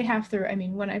when I say half through, I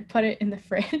mean when I put it in the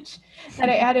fridge, that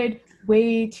I added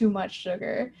way too much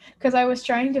sugar, because I was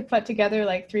trying to put together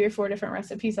like 3 or 4 different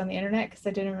recipes on the internet because I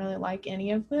didn't really like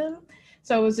any of them.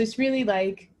 So I was just really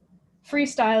like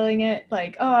freestyling it,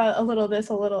 like, oh, a little this,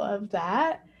 a little of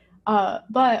that.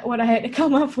 But what I had to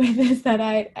come up with is that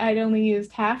I'd only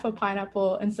used half a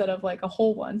pineapple instead of like a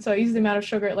whole one. So I used the amount of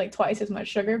sugar, like twice as much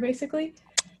sugar, basically.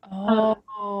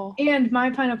 Oh. And my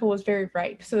pineapple was very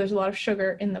ripe, so there's a lot of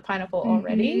sugar in the pineapple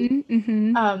already.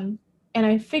 Mm-hmm. And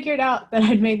I figured out that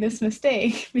I'd made this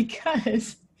mistake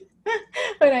because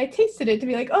when I tasted it to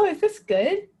be like, oh, is this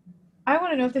good? I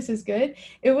want to know if this is good.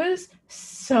 It was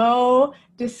so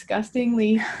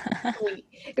disgustingly sweet.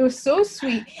 It was so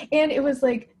sweet. And it was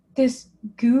like this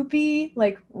goopy,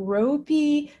 like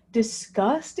ropey,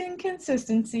 disgusting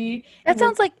consistency. That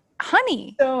sounds like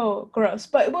honey. So gross.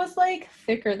 But it was like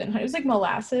thicker than honey. It was like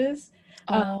molasses.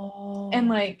 And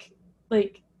like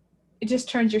it just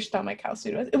turns your stomach how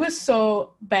sweet it was. It was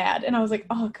so bad. And I was like,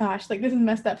 oh gosh, like this is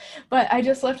messed up. But I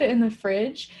just left it in the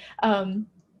fridge. And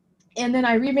then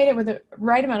I remade it with the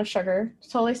right amount of sugar,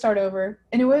 totally start over.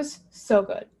 And it was so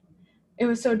good. It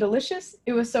was so delicious.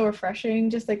 It was so refreshing,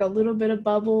 just like a little bit of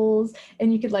bubbles.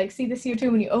 And you could like see the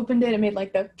CO2 when you opened it. It made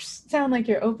like the sound like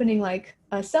you're opening like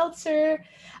a seltzer.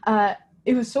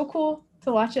 It was so cool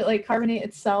to watch it like carbonate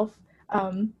itself.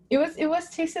 It was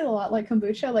tasted a lot like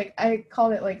kombucha. Like I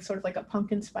called it like sort of like a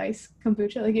pumpkin spice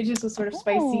kombucha. Like it just was sort of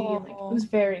spicy and like it was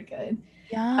very good.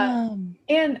 Yum.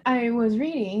 And I was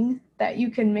reading that you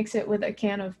can mix it with a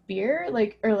can of beer,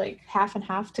 like or like half and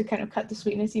half to kind of cut the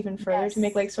sweetness even further to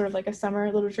make like sort of like a summer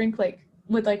little drink, like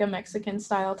with like a Mexican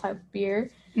style type of beer.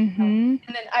 And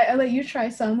then I let you try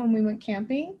some when we went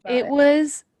camping. It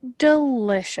was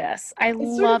delicious. I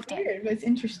loved sort of weird, but it's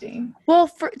interesting.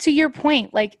 Well, to your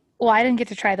point, like, well, I didn't get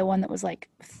to try the one that was like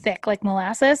thick, like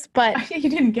molasses, but you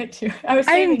didn't get to. I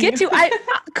didn't get to.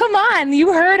 Come on,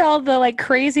 you heard all the like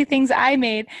crazy things I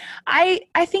made. I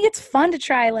think it's fun to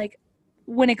try like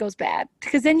when it goes bad,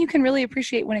 because then you can really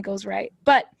appreciate when it goes right.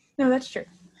 But no, that's true.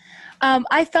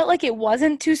 I felt like it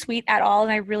wasn't too sweet at all,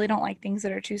 and I really don't like things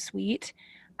that are too sweet.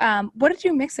 What did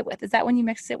you mix it with? Is that when you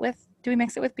mixed it with? Do we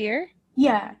mix it with beer?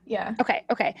 Yeah.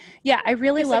 Okay. Yeah, I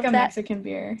really love like that. Mexican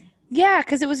beer. Yeah,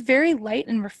 because it was very light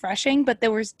and refreshing, but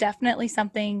there was definitely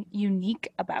something unique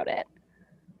about it.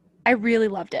 I really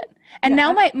loved it. And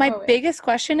now my biggest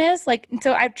question is, like,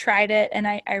 so I've tried it, and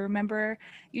I remember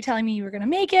you telling me you were going to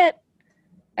make it.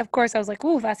 Of course, I was like,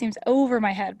 ooh, that seems over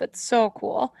my head, but so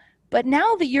cool. But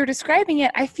now that you're describing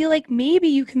it, I feel like maybe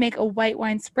you can make a white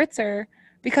wine spritzer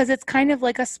because it's kind of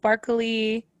like a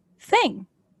sparkly thing.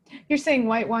 You're saying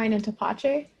white wine and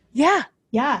tepache? Yeah.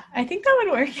 Yeah, I think that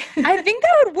would work. I think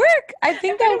that would work. I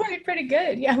think that would be work. pretty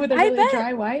good. Yeah, with a I really bet.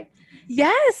 dry white.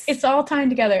 Yes. It's all tied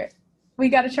together. We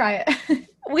got to try it.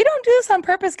 We don't do this on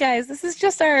purpose, guys. This is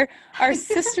just our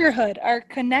sisterhood, our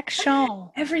connection.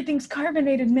 Everything's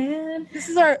carbonated, man. This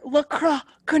is our La Croix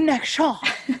connection.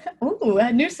 Ooh,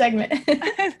 a new segment.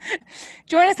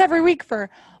 Join us every week for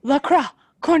La Croix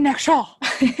connection.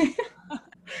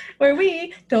 Where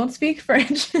we don't speak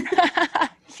French.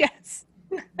 Yes.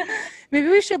 Maybe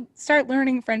we should start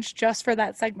learning French just for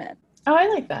that segment. Oh, I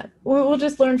like that. We'll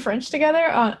just learn French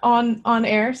together on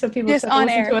air, so people Just on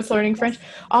listen air. to us learning French.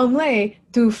 Omelette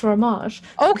du fromage.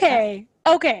 Okay.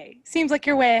 Seems like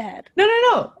you're way ahead.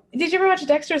 No. Did you ever watch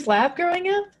Dexter's Lab growing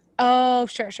up? Oh,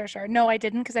 sure. No, I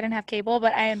didn't because I didn't have cable,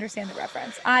 but I understand the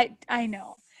reference. I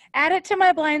know. Add it to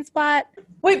my blind spot.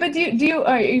 Wait, but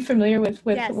are you familiar with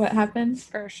Yes. what happens?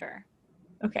 For sure.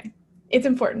 Okay. It's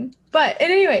important. But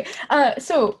anyway,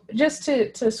 so just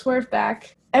to swerve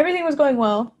back, everything was going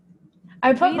well.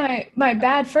 I put my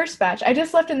bad first batch. I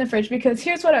just left in the fridge because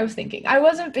here's what I was thinking. I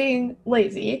wasn't being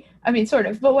lazy. I mean, sort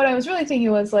of. But what I was really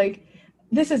thinking was like,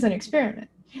 this is an experiment.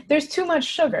 There's too much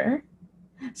sugar.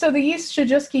 So the yeast should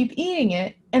just keep eating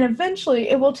it. And eventually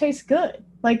it will taste good.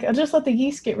 Like, I'll just let the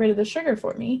yeast get rid of the sugar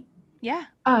for me. Yeah.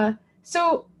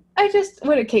 So I just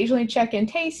would occasionally check and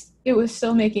taste. It was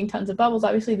still making tons of bubbles.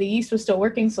 Obviously, the yeast was still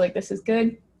working. So, like, this is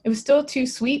good. It was still too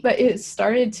sweet, but it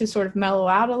started to sort of mellow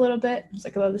out a little bit. I was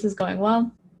like, oh, this is going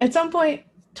well. At some point,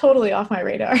 totally off my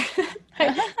radar.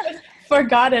 I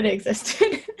forgot it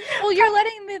existed. Well, you're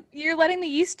letting the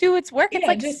yeast do its work. It's Yeah,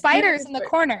 like just spiders do in the its work.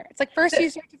 corner. It's like first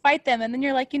you start to fight them, and then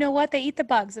you're like, you know what? They eat the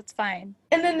bugs. It's fine.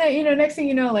 And then, next thing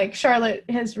you know, like, Charlotte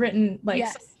has written, like,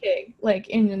 Yes. some pig, like,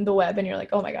 in the web, and you're like,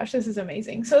 oh my gosh, this is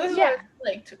amazing. So this is what,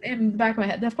 like, in the back of my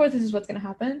head, of course, this is what's going to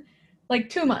happen. Like,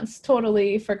 2 months,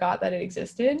 totally forgot that it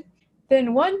existed.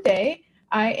 Then one day,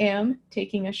 I am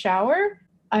taking a shower.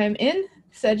 I am in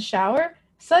said shower.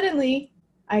 Suddenly,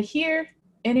 I hear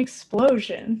an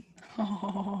explosion.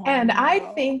 Oh, And I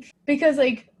no. think, because,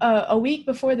 like, a week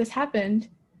before this happened,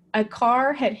 a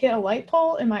car had hit a light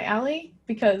pole in my alley,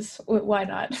 because why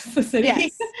not? It's the city.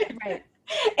 Yes. Right.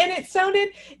 And it sounded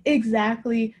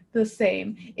exactly the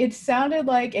same. It sounded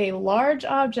like a large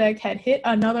object had hit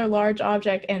another large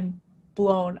object and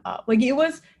blown up. Like, it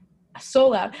was so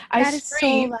loud. That is so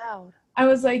loud. I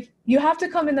was like, you have to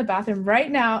come in the bathroom right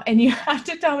now and you have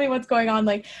to tell me what's going on.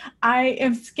 Like, I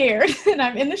am scared and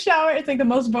I'm in the shower. It's like the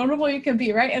most vulnerable you can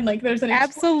be, right? And like, there's an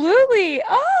Absolutely.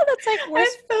 Oh, that's like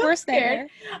worst scared.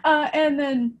 nightmare. And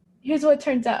then here's what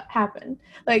turns out happened.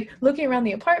 Like, looking around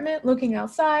the apartment, looking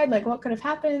outside, like, what could have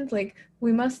happened? Like,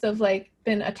 we must have, like,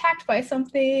 been attacked by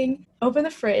something. Open the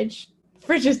fridge.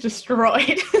 Fridge is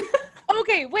destroyed.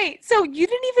 Okay, wait. So you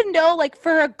didn't even know, like,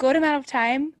 for a good amount of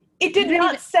time? It did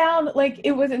not sound like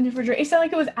it was in the refrigerator. It sounded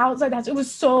like it was outside the house. It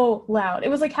was so loud. It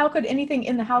was like, how could anything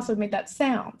in the house have made that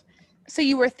sound? So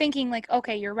you were thinking, like,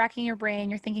 okay, you're racking your brain.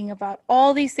 You're thinking about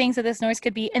all these things that this noise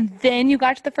could be. And then you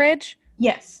got to the fridge?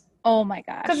 Yes. Oh, my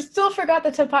gosh. Because I still forgot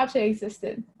the tepache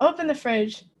existed. Open the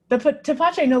fridge. The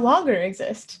tepache no longer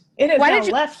exists. It has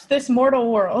now left this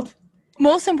mortal world.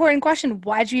 Most important question,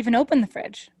 why'd you even open the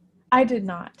fridge? I did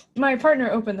not. My partner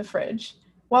opened the fridge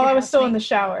while I was still in the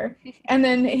shower. And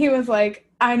then he was like,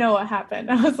 I know what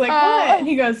happened. I was like, what? And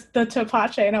he goes, the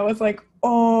tepache. And I was like,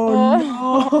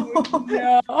 oh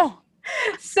no.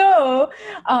 So,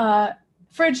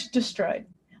 fridge destroyed.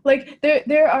 Like,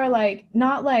 there are, like,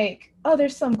 not like, oh,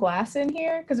 there's some glass in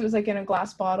here, because it was, like, in a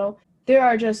glass bottle. There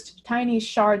are just tiny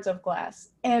shards of glass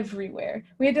everywhere.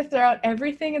 We had to throw out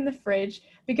everything in the fridge,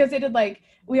 because it had, like,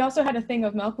 we also had a thing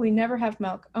of milk. We never have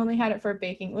milk, only had it for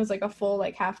baking. It was, like, a full,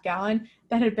 like, half gallon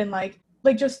that had been, like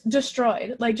just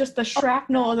destroyed. Like, just the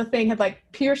shrapnel of the thing had, like,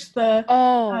 pierced the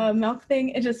milk thing.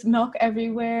 It just milk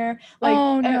everywhere.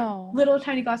 Like, little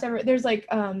tiny glass everywhere. There's, like,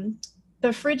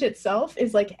 the fridge itself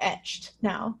is, like, etched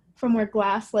now from where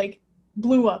glass, like,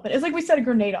 blew up. It's like we set a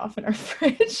grenade off in our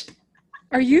fridge.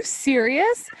 Are you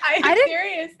serious? I'm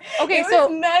serious. Okay, it so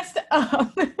was messed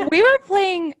up. We were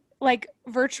playing, like,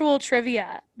 virtual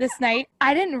trivia this night.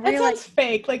 I didn't realize. That sounds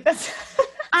fake. Like, that's.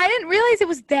 I didn't realize it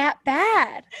was that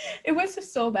bad. It was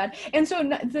just so bad. And so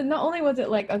not only was it,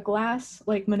 like, a glass,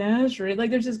 like, menagerie, like,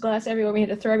 there's just glass everywhere. We had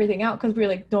to throw everything out because we,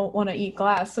 like, don't want to eat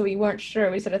glass. So we weren't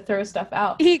sure. We just had to throw stuff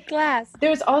out. Eat glass.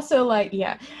 There's also, like,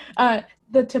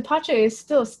 the tepache is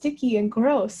still sticky and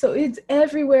gross. So it's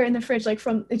everywhere in the fridge. Like,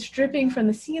 it's dripping from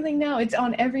the ceiling now. It's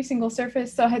on every single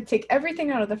surface. So I had to take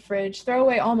everything out of the fridge, throw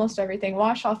away almost everything,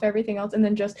 wash off everything else, and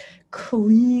then just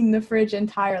clean the fridge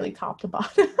entirely top to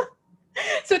bottom.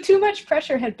 So too much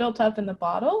pressure had built up in the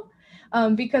bottle.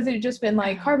 because it had just been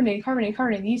like carbonate,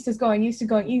 the yeast is going,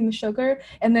 eating the sugar,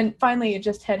 and then finally it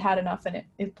just had enough and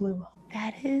it blew.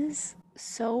 That is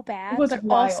so bad, It was but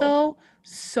wild. also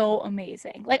so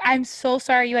amazing. Like, I'm so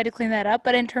sorry you had to clean that up,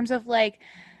 but in terms of like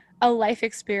a life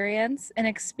experience, an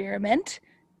experiment,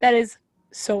 that is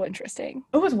so interesting.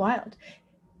 It was wild.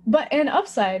 But an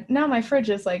upside, now my fridge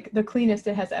is like the cleanest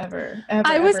it has ever been.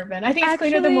 I think it's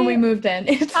cleaner than when we moved in.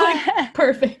 It's like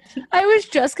perfect. I was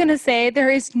just gonna say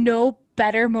there is no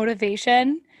better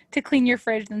motivation to clean your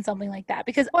fridge than something like that,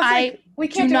 because we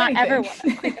can't do not anything. ever want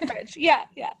to clean the fridge. Yeah.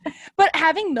 But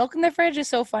having milk in the fridge is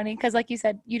so funny because, like you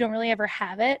said, you don't really ever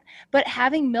have it. But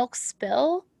having milk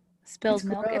spilled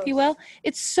milk, if you will,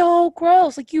 it's so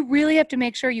gross. Like, you really have to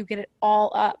make sure you get it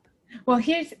all up. Well,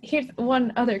 here's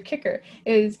one other kicker: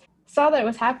 is saw that it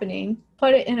was happening,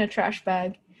 put it in a trash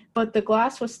bag, but the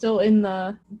glass was still in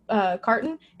the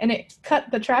carton, and it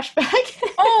cut the trash bag.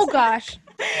 Oh gosh!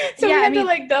 So we had to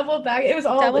like double bag. It was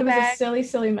a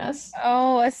silly mess.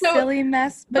 Oh, silly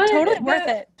mess, but totally worth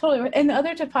it. Totally worth it. And the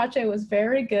other tepache was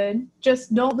very good.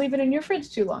 Just don't leave it in your fridge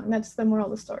too long. That's the moral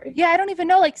of the story. Yeah, I don't even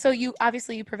know. Like, so you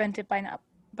prevent it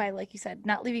by like you said,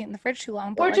 not leaving it in the fridge too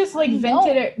long. But or just like vent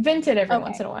it every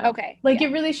once in a while. Okay. Like,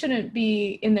 it really shouldn't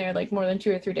be in there like more than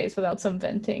 2 or 3 days without some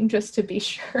venting, just to be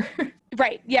sure.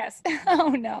 Right. Yes. Oh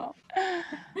no.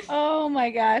 Oh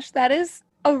my gosh. That is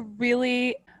a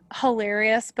really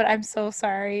hilarious, but I'm so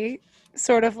sorry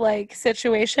sort of like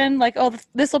situation. Like, oh,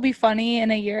 this will be funny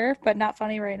in a year, but not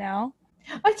funny right now.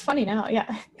 Oh, it's funny now, yeah.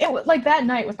 Like that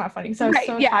night was not funny because I was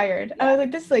tired. Yeah. I was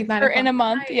like, this is like 9 or in a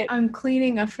month. Yeah. I'm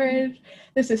cleaning a fridge.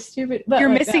 This is stupid. But you're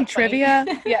like, missing trivia.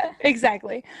 Yeah,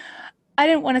 exactly. I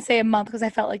didn't want to say a month because I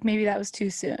felt like maybe that was too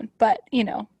soon. But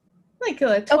like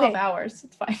 12 hours.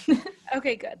 It's fine.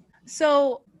 Okay, good.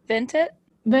 So vent it.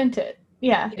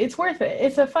 Yeah, it's worth it.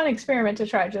 It's a fun experiment to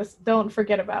try. Just don't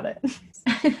forget about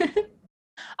it.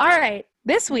 All right.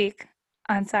 This week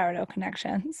on Sourdough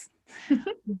Connections,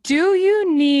 do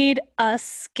you need a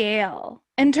scale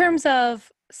in terms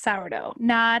of sourdough,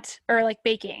 or like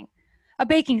baking, a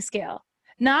baking scale,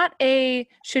 not a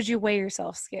should you weigh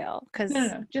yourself scale? Because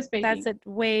no, just baking. That's a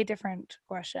way different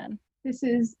question. This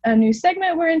is a new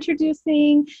segment we're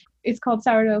introducing. It's called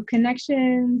Sourdough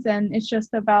Connections, and it's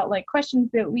just about like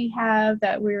questions that we have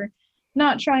that we're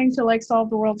not trying to like solve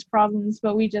the world's problems,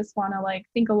 but we just want to like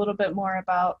think a little bit more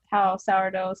about how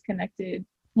sourdough is connected,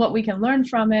 what we can learn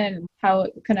from it, and how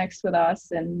it connects with us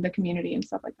and the community and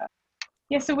stuff like that.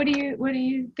 Yeah, so what do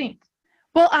you think?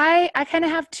 Well, I kind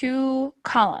of have 2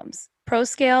 columns, pro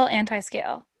scale,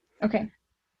 anti-scale. Okay.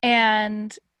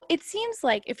 And it seems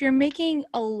like if you're making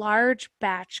a large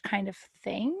batch kind of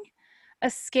thing, a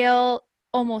scale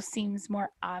almost seems more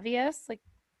obvious. Like,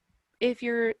 if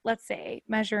you're, let's say,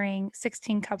 measuring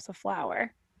 16 cups of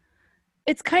flour,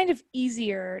 it's kind of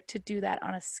easier to do that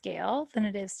on a scale than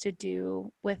it is to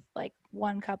do with like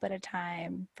 1 cup at a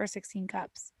time for 16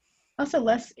 cups. Also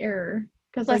less error,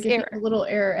 because like if a little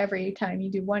error every time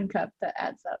you do 1 cup, that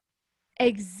adds up.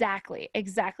 Exactly.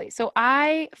 So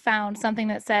I found something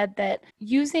that said that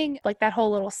using like that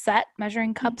whole little set,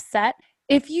 measuring cup set,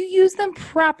 if you use them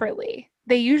properly,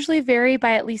 they usually vary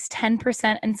by at least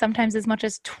 10% and sometimes as much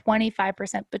as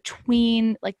 25%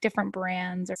 between like different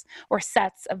brands or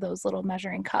sets of those little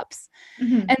measuring cups.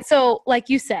 Mm-hmm. And so, like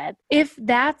you said, if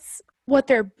that's what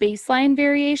their baseline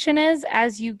variation is,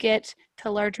 as you get to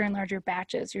larger and larger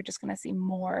batches, you're just going to see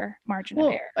more margin of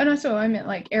error. And also I meant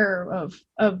like error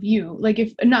of you, like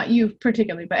if not you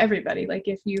particularly, but everybody, like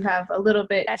if you have a little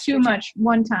bit too much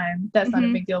one time, that's not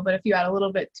a big deal. But if you add a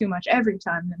little bit too much every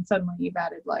time, then suddenly you've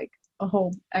added like a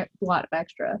whole lot of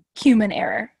extra human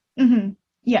error. Mm-hmm.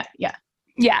 Yeah.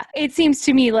 It seems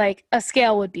to me like a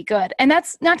scale would be good. And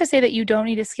that's not to say that you don't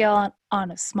need a scale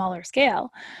on a smaller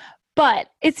scale, but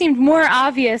it seemed more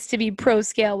obvious to be pro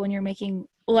scale when you're making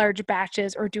large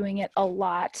batches or doing it a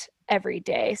lot every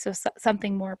day. So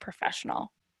something more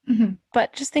professional. Mm-hmm.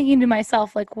 But just thinking to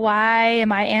myself, like, why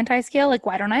am I anti-scale? Like,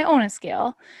 why don't I own a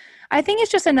scale? I think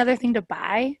it's just another thing to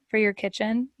buy for your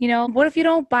kitchen. What if you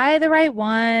don't buy the right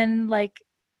one? Like,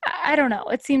 I don't know.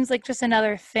 It seems like just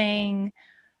another thing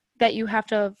that you have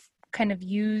to kind of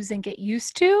use and get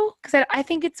used to. Because I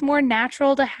think it's more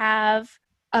natural to have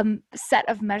a set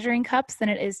of measuring cups than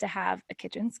it is to have a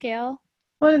kitchen scale.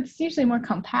 Well, it's usually more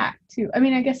compact too. I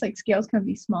mean, I guess like scales can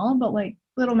be small, but like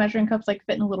little measuring cups like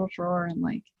fit in a little drawer and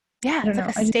like, yeah, it's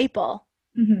like a staple.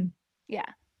 Mm-hmm. Yeah.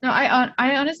 No,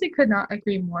 I honestly could not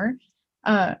agree more.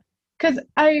 Because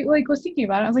I like was thinking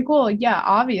about it. I was like, well, yeah,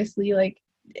 obviously, like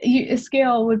a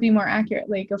scale would be more accurate.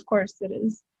 Like, of course it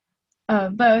is.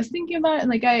 But I was thinking about it, and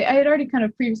like I had already kind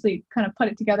of previously kind of put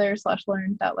it together /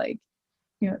 learned that like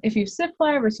if you sift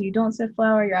flour versus you don't sift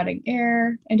flour, you're adding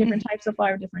air, and different types of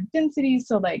flour, different densities.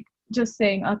 So like just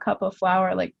saying a cup of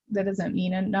flour, like that doesn't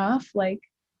mean enough. Like,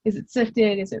 is it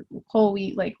sifted? Is it whole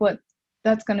wheat? Like what,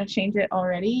 that's going to change it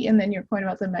already. And then your point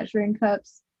about the measuring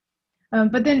cups.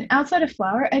 But then outside of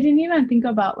flour, I didn't even think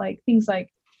about like things like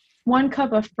 1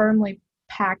 cup of firmly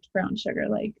packed brown sugar.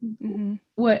 Like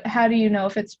how do you know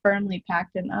if it's firmly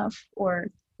packed enough or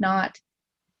not?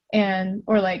 And,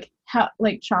 or like how,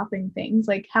 like chopping things,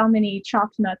 like how many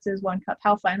chopped nuts is 1 cup?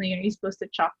 How finely are you supposed to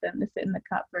chop them to fit in the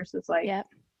cup versus like,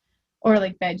 or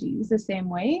like veggies the same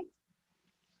way.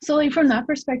 So like from that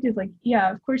perspective, like,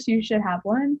 yeah, of course you should have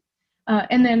one.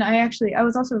 And then I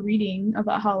was also reading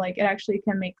about how like it actually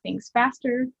can make things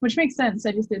faster, which makes sense.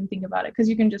 I just didn't think about it because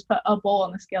you can just put a bowl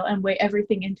on the scale and weigh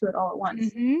everything into it all at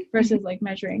once versus like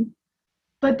measuring.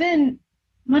 But then,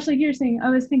 much like you were saying, I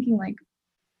was thinking like,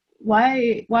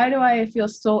 why do I feel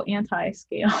so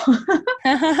anti-scale? Because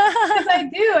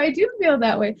I do feel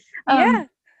that way.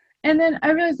 And then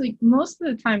I realized like most of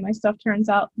the time my stuff turns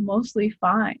out mostly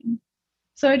fine.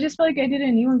 So I just feel like I did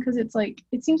a new one because it's like,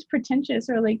 it seems pretentious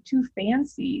or like too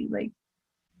fancy. Like,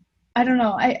 I don't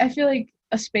know. I feel like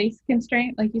a space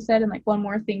constraint, like you said, and like one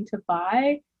more thing to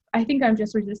buy. I think I'm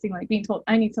just resisting like being told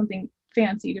I need something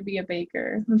fancy to be a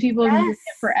baker. When people have used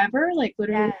it forever, like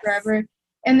literally forever.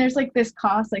 And there's like this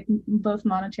cost, like both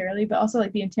monetarily, but also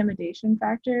like the intimidation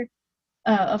factor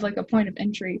of like a point of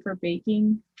entry for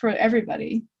baking for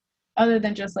everybody. Other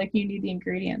than just like you need the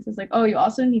ingredients. It's like, oh, you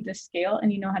also need the scale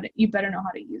and you better know how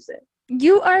to use it.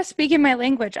 You are speaking my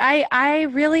language. I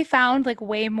really found like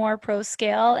way more pro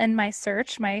scale in my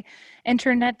search, my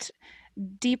internet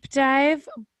deep dive,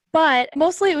 but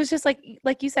mostly it was just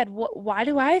like you said, why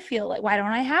do I feel like, why don't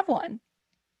I have one?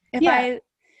 It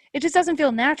just doesn't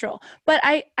feel natural. But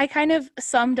I kind of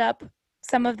summed up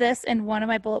some of this in one of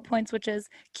my bullet points, which is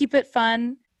keep it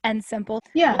fun and simple.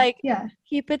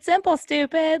 Keep it simple,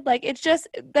 stupid. Like, it's just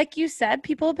like you said,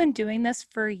 people have been doing this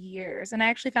for years. And I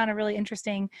actually found it really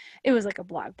interesting. It was like a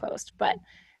blog post, but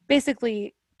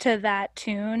basically to that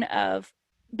tune of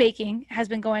baking has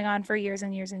been going on for years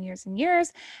and years and years and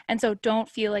years. And so don't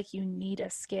feel like you need a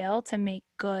scale to make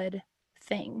good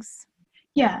things.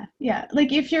 Yeah.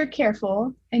 Like if you're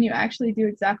careful and you actually do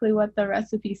exactly what the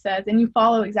recipe says and you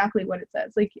follow exactly what it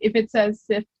says, like if it says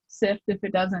sift, if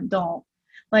it doesn't, don't.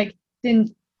 Like,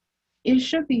 then it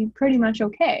should be pretty much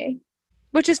okay.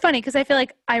 Which is funny because I feel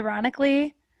like,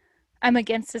 ironically, I'm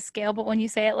against a scale, but when you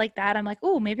say it like that, I'm like,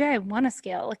 oh, maybe I want a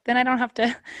scale. Like, then I don't have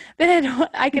to,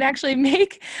 I could actually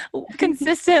make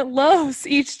consistent loaves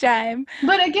each time.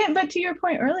 But to your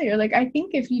point earlier, like, I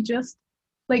think if you just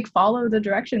like follow the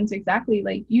directions exactly,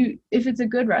 like if it's a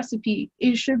good recipe,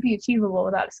 it should be achievable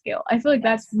without a scale. I feel like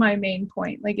that's my main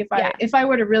point. Like if I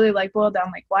were to really like boil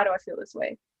down, like, why do I feel this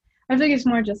way? I feel like it's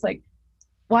more just like,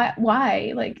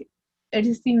 why? Like, it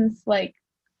just seems like,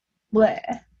 bleh.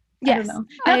 I don't know.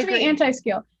 Not to be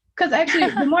anti-scale. Because actually,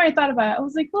 the more I thought about it, I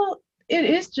was like, well, it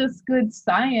is just good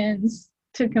science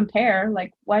to compare.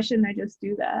 Like, why shouldn't I just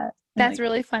do that? That's like,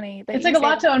 really funny. It's like a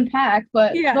lot to unpack,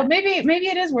 but maybe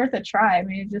it is worth a try. I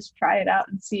mean, just try it out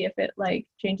and see if it like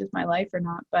changes my life or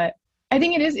not. But I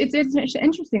think it's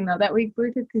interesting though that we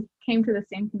both came to the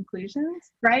same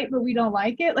conclusions, right? But we don't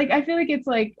like it. Like, I feel like it's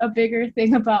like a bigger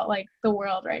thing about like the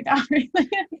world right now.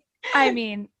 I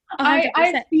mean,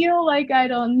 I feel like I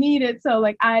don't need it, so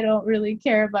like I don't really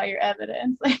care about your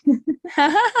evidence.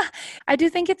 I do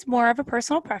think it's more of a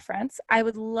personal preference. I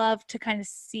would love to kind of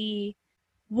see,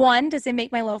 1, does it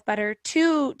make my loaf better?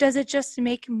 2, does it just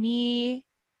make me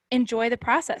enjoy the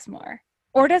process more?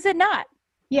 Or does it not?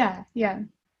 Yeah.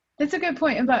 That's a good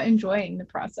point about enjoying the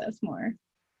process more.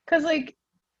 Because like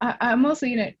I'm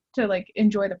mostly in it to like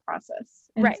enjoy the process.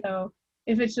 And so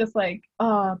if it's just like,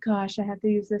 oh gosh, I have to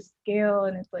use this scale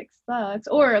and it's like sucks,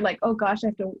 or like, oh gosh, I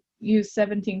have to use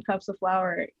 17 cups of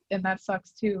flour and that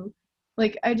sucks too.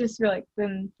 Like, I just feel like,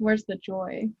 then where's the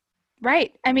joy?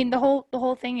 Right. I mean, the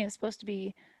whole thing is supposed to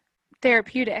be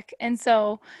therapeutic. And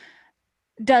so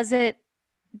does it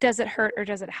hurt or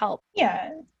does it help?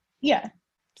 Yeah.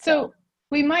 So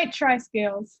we might try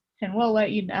scales and we'll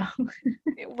let you know.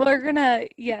 We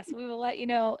will let you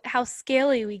know how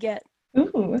scaly we get.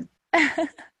 Ooh.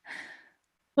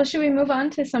 Well, should we move on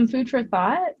to some food for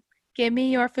thought? Give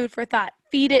me your food for thought.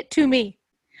 Feed it to me.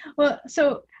 Well,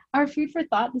 so our food for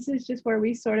thought, this is just where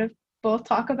we sort of both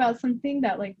talk about something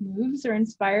that like moves or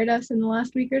inspired us in the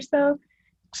last week or so.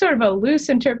 Sort of a loose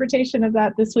interpretation of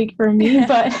that this week for me,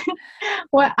 but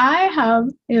what I have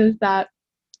is that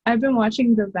I've been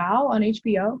watching The Vow on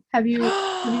HBO. Have you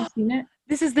seen it?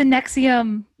 This is the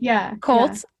NXIVM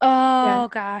cult. Oh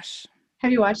gosh.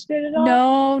 Have you watched it at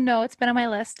all? No, it's been on my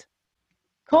list.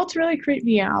 Cults really creep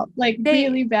me out, like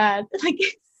really bad. Like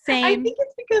Same. I think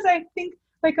it's because I think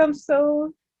like I'm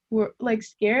so like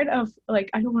scared of like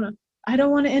I don't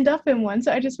want to end up in one.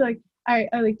 So I just feel like I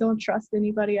like don't trust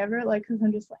anybody ever. Like because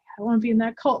I'm just like I don't want to be in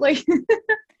that cult. Like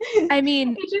I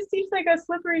mean, it just seems like a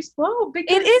slippery slope.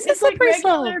 Because it is a slippery like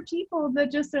regular slope. people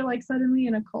that just are like suddenly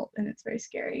in a cult, and it's very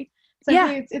scary. So Yeah.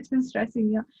 I think it's been stressing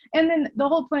me out. And then the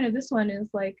whole point of this one is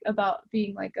like about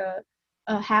being like a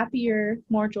happier,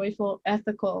 more joyful,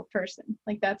 ethical person.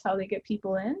 Like that's how they get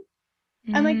people in.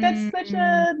 And like that's such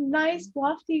a nice,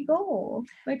 lofty goal.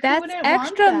 Like that's who wouldn't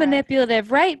extra want that?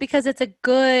 manipulative, right? Because it's a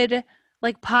good,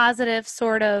 like positive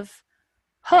sort of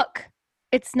hook.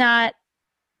 It's not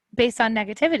based on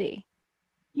negativity.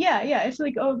 Yeah. It's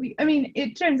like I mean,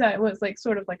 it turns out it was like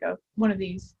sort of like one of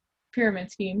these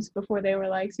pyramid schemes before they were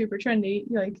like super trendy,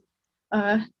 like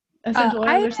essential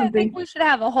oils or something. I think we should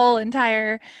have a whole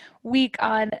entire week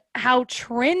on how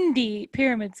trendy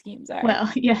pyramid schemes are.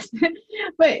 Well, yes,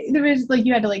 but there was like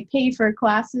you had to like pay for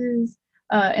classes,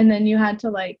 and then you had to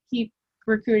like keep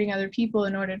recruiting other people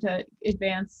in order to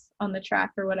advance on the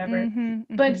track or whatever.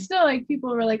 But still, like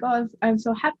people were like, "Oh, I'm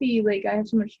so happy! Like I have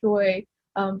so much joy."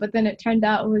 But then it turned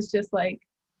out it was just like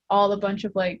all a bunch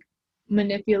of like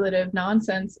manipulative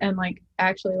nonsense and like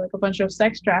actually like a bunch of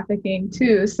sex trafficking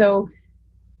too. So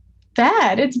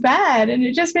it's bad, and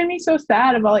it just made me so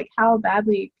sad about like how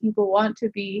badly people want to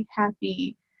be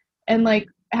happy and like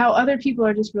how other people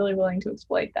are just really willing to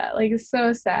exploit that. Like it's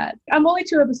so sad. I'm only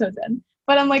 2 episodes in,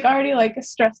 but I'm like already like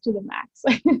stressed to the max.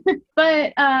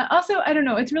 But also I don't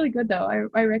know, it's really good though.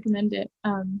 I recommend it,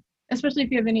 especially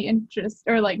if you have any interest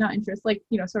or like not interest, like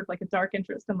you know, sort of like a dark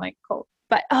interest in like cult.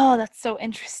 But oh, that's so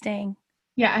interesting.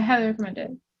 Yeah, I highly recommend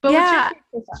it. But yeah.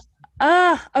 What's your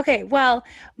favorite? Okay. Well,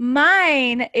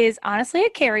 mine is honestly a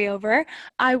carryover.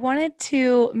 I wanted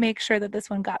to make sure that this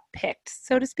one got picked,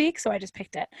 so to speak. So I just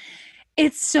picked it.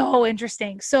 It's so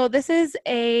interesting. So this is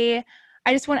I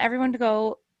just want everyone to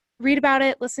go read about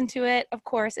it, listen to it. Of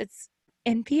course, it's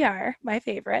NPR, my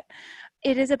favorite.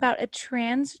 It is about a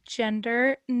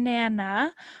transgender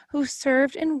Nana who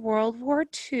served in World War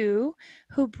II,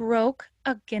 who broke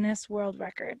a Guinness World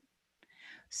Record.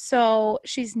 So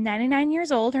she's 99 years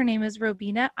old. Her name is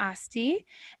Robina Asti,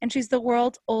 and she's the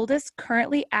world's oldest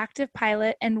currently active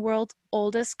pilot and world's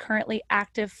oldest currently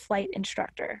active flight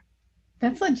instructor.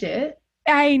 That's legit.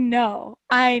 I know.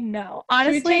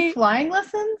 Honestly, should we take flying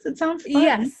lessons? It sounds fun.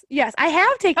 Yes. I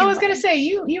have taken. I was gonna say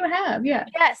you have, yeah.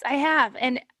 Yes, I have,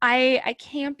 and I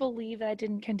can't believe that I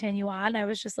didn't continue on. I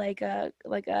was just like a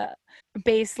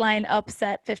baseline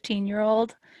upset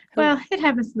 15-year-old. Well, it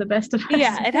happens to the best of us.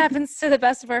 Yeah, it happens to the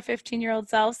best of our 15-year-old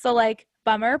selves. So like,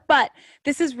 bummer. But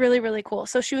this is really, really cool.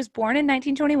 So she was born in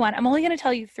 1921. I'm only going to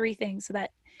tell you 3 things so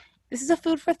that this is a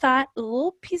food for thought, a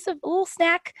little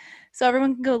snack, so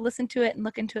everyone can go listen to it and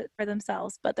look into it for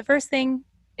themselves. But the first thing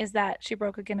is that she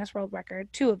broke a Guinness World Record,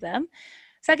 2 of them.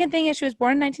 Second thing is she was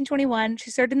born in 1921.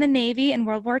 She served in the Navy in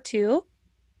World War II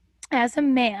as a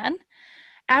man.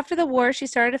 After the war, she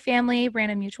started a family, ran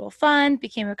a mutual fund,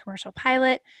 became a commercial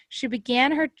pilot. She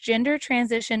began her gender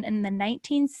transition in the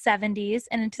 1970s,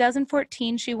 and in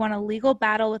 2014, she won a legal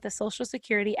battle with a Social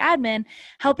Security admin,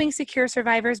 helping secure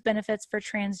survivors' benefits for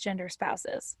transgender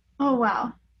spouses. Oh,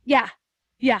 wow. Yeah.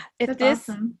 That's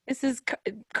awesome. This is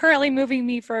currently moving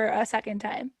me for a second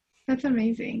time. That's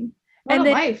amazing. What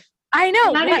a life. I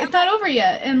know. It's not over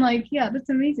yet. And like, yeah, that's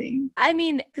amazing. I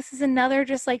mean, this is another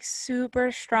just like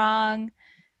super strong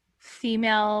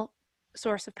female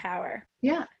source of power.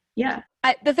 Yeah.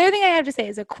 The third thing I have to say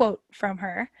is a quote from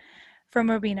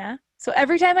Robina. So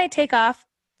every time I take off,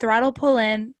 throttle pull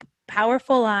in, power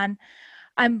full on,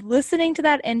 I'm listening to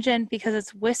that engine because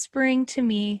it's whispering to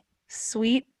me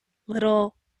sweet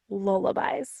little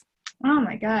lullabies. Oh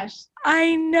my gosh.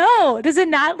 I know. Does it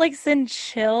not like send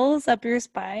chills up your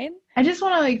spine? I just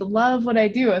want to like love what I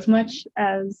do as much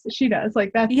as she does.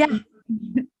 Like that's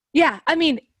Yeah. I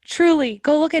mean, truly,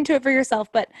 go look into it for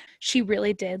yourself. But she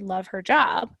really did love her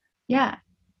job. Yeah.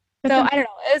 So I don't know.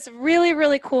 It's really,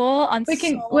 really cool.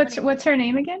 What's her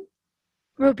name again?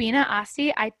 Robina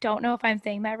Asti. I don't know if I'm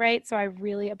saying that right, so I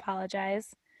really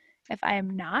apologize if I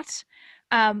am not.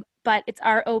 But it's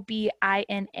Robina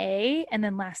and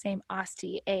then last name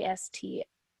Asti, Asti.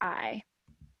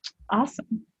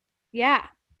 Awesome. Yeah.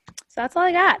 So that's all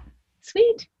I got.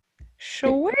 Sweet.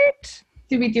 Short.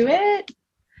 Did we do it?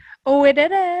 Oh, we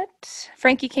did it.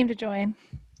 Frankie came to join.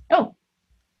 Oh.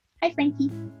 Hi,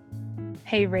 Frankie.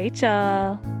 Hey,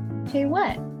 Rachel. Hey,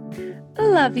 what?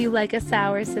 Love you like a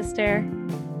sour sister.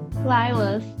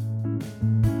 Lilas.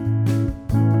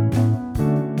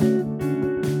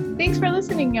 Thanks for listening.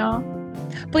 listening, y'all.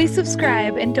 Please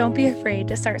subscribe and don't be afraid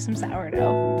to start some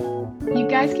sourdough. You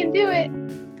guys can do it.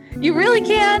 You really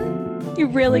can. You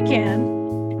really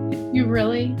can. You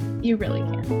really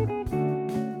can.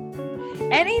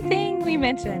 Anything we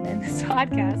mention in this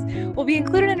podcast will be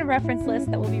included in a reference list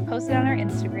that will be posted on our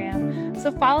Instagram.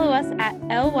 So follow us at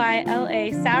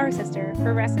LYLA Sour Sister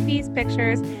for recipes,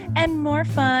 pictures, and more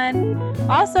fun.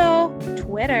 Also,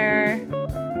 Twitter.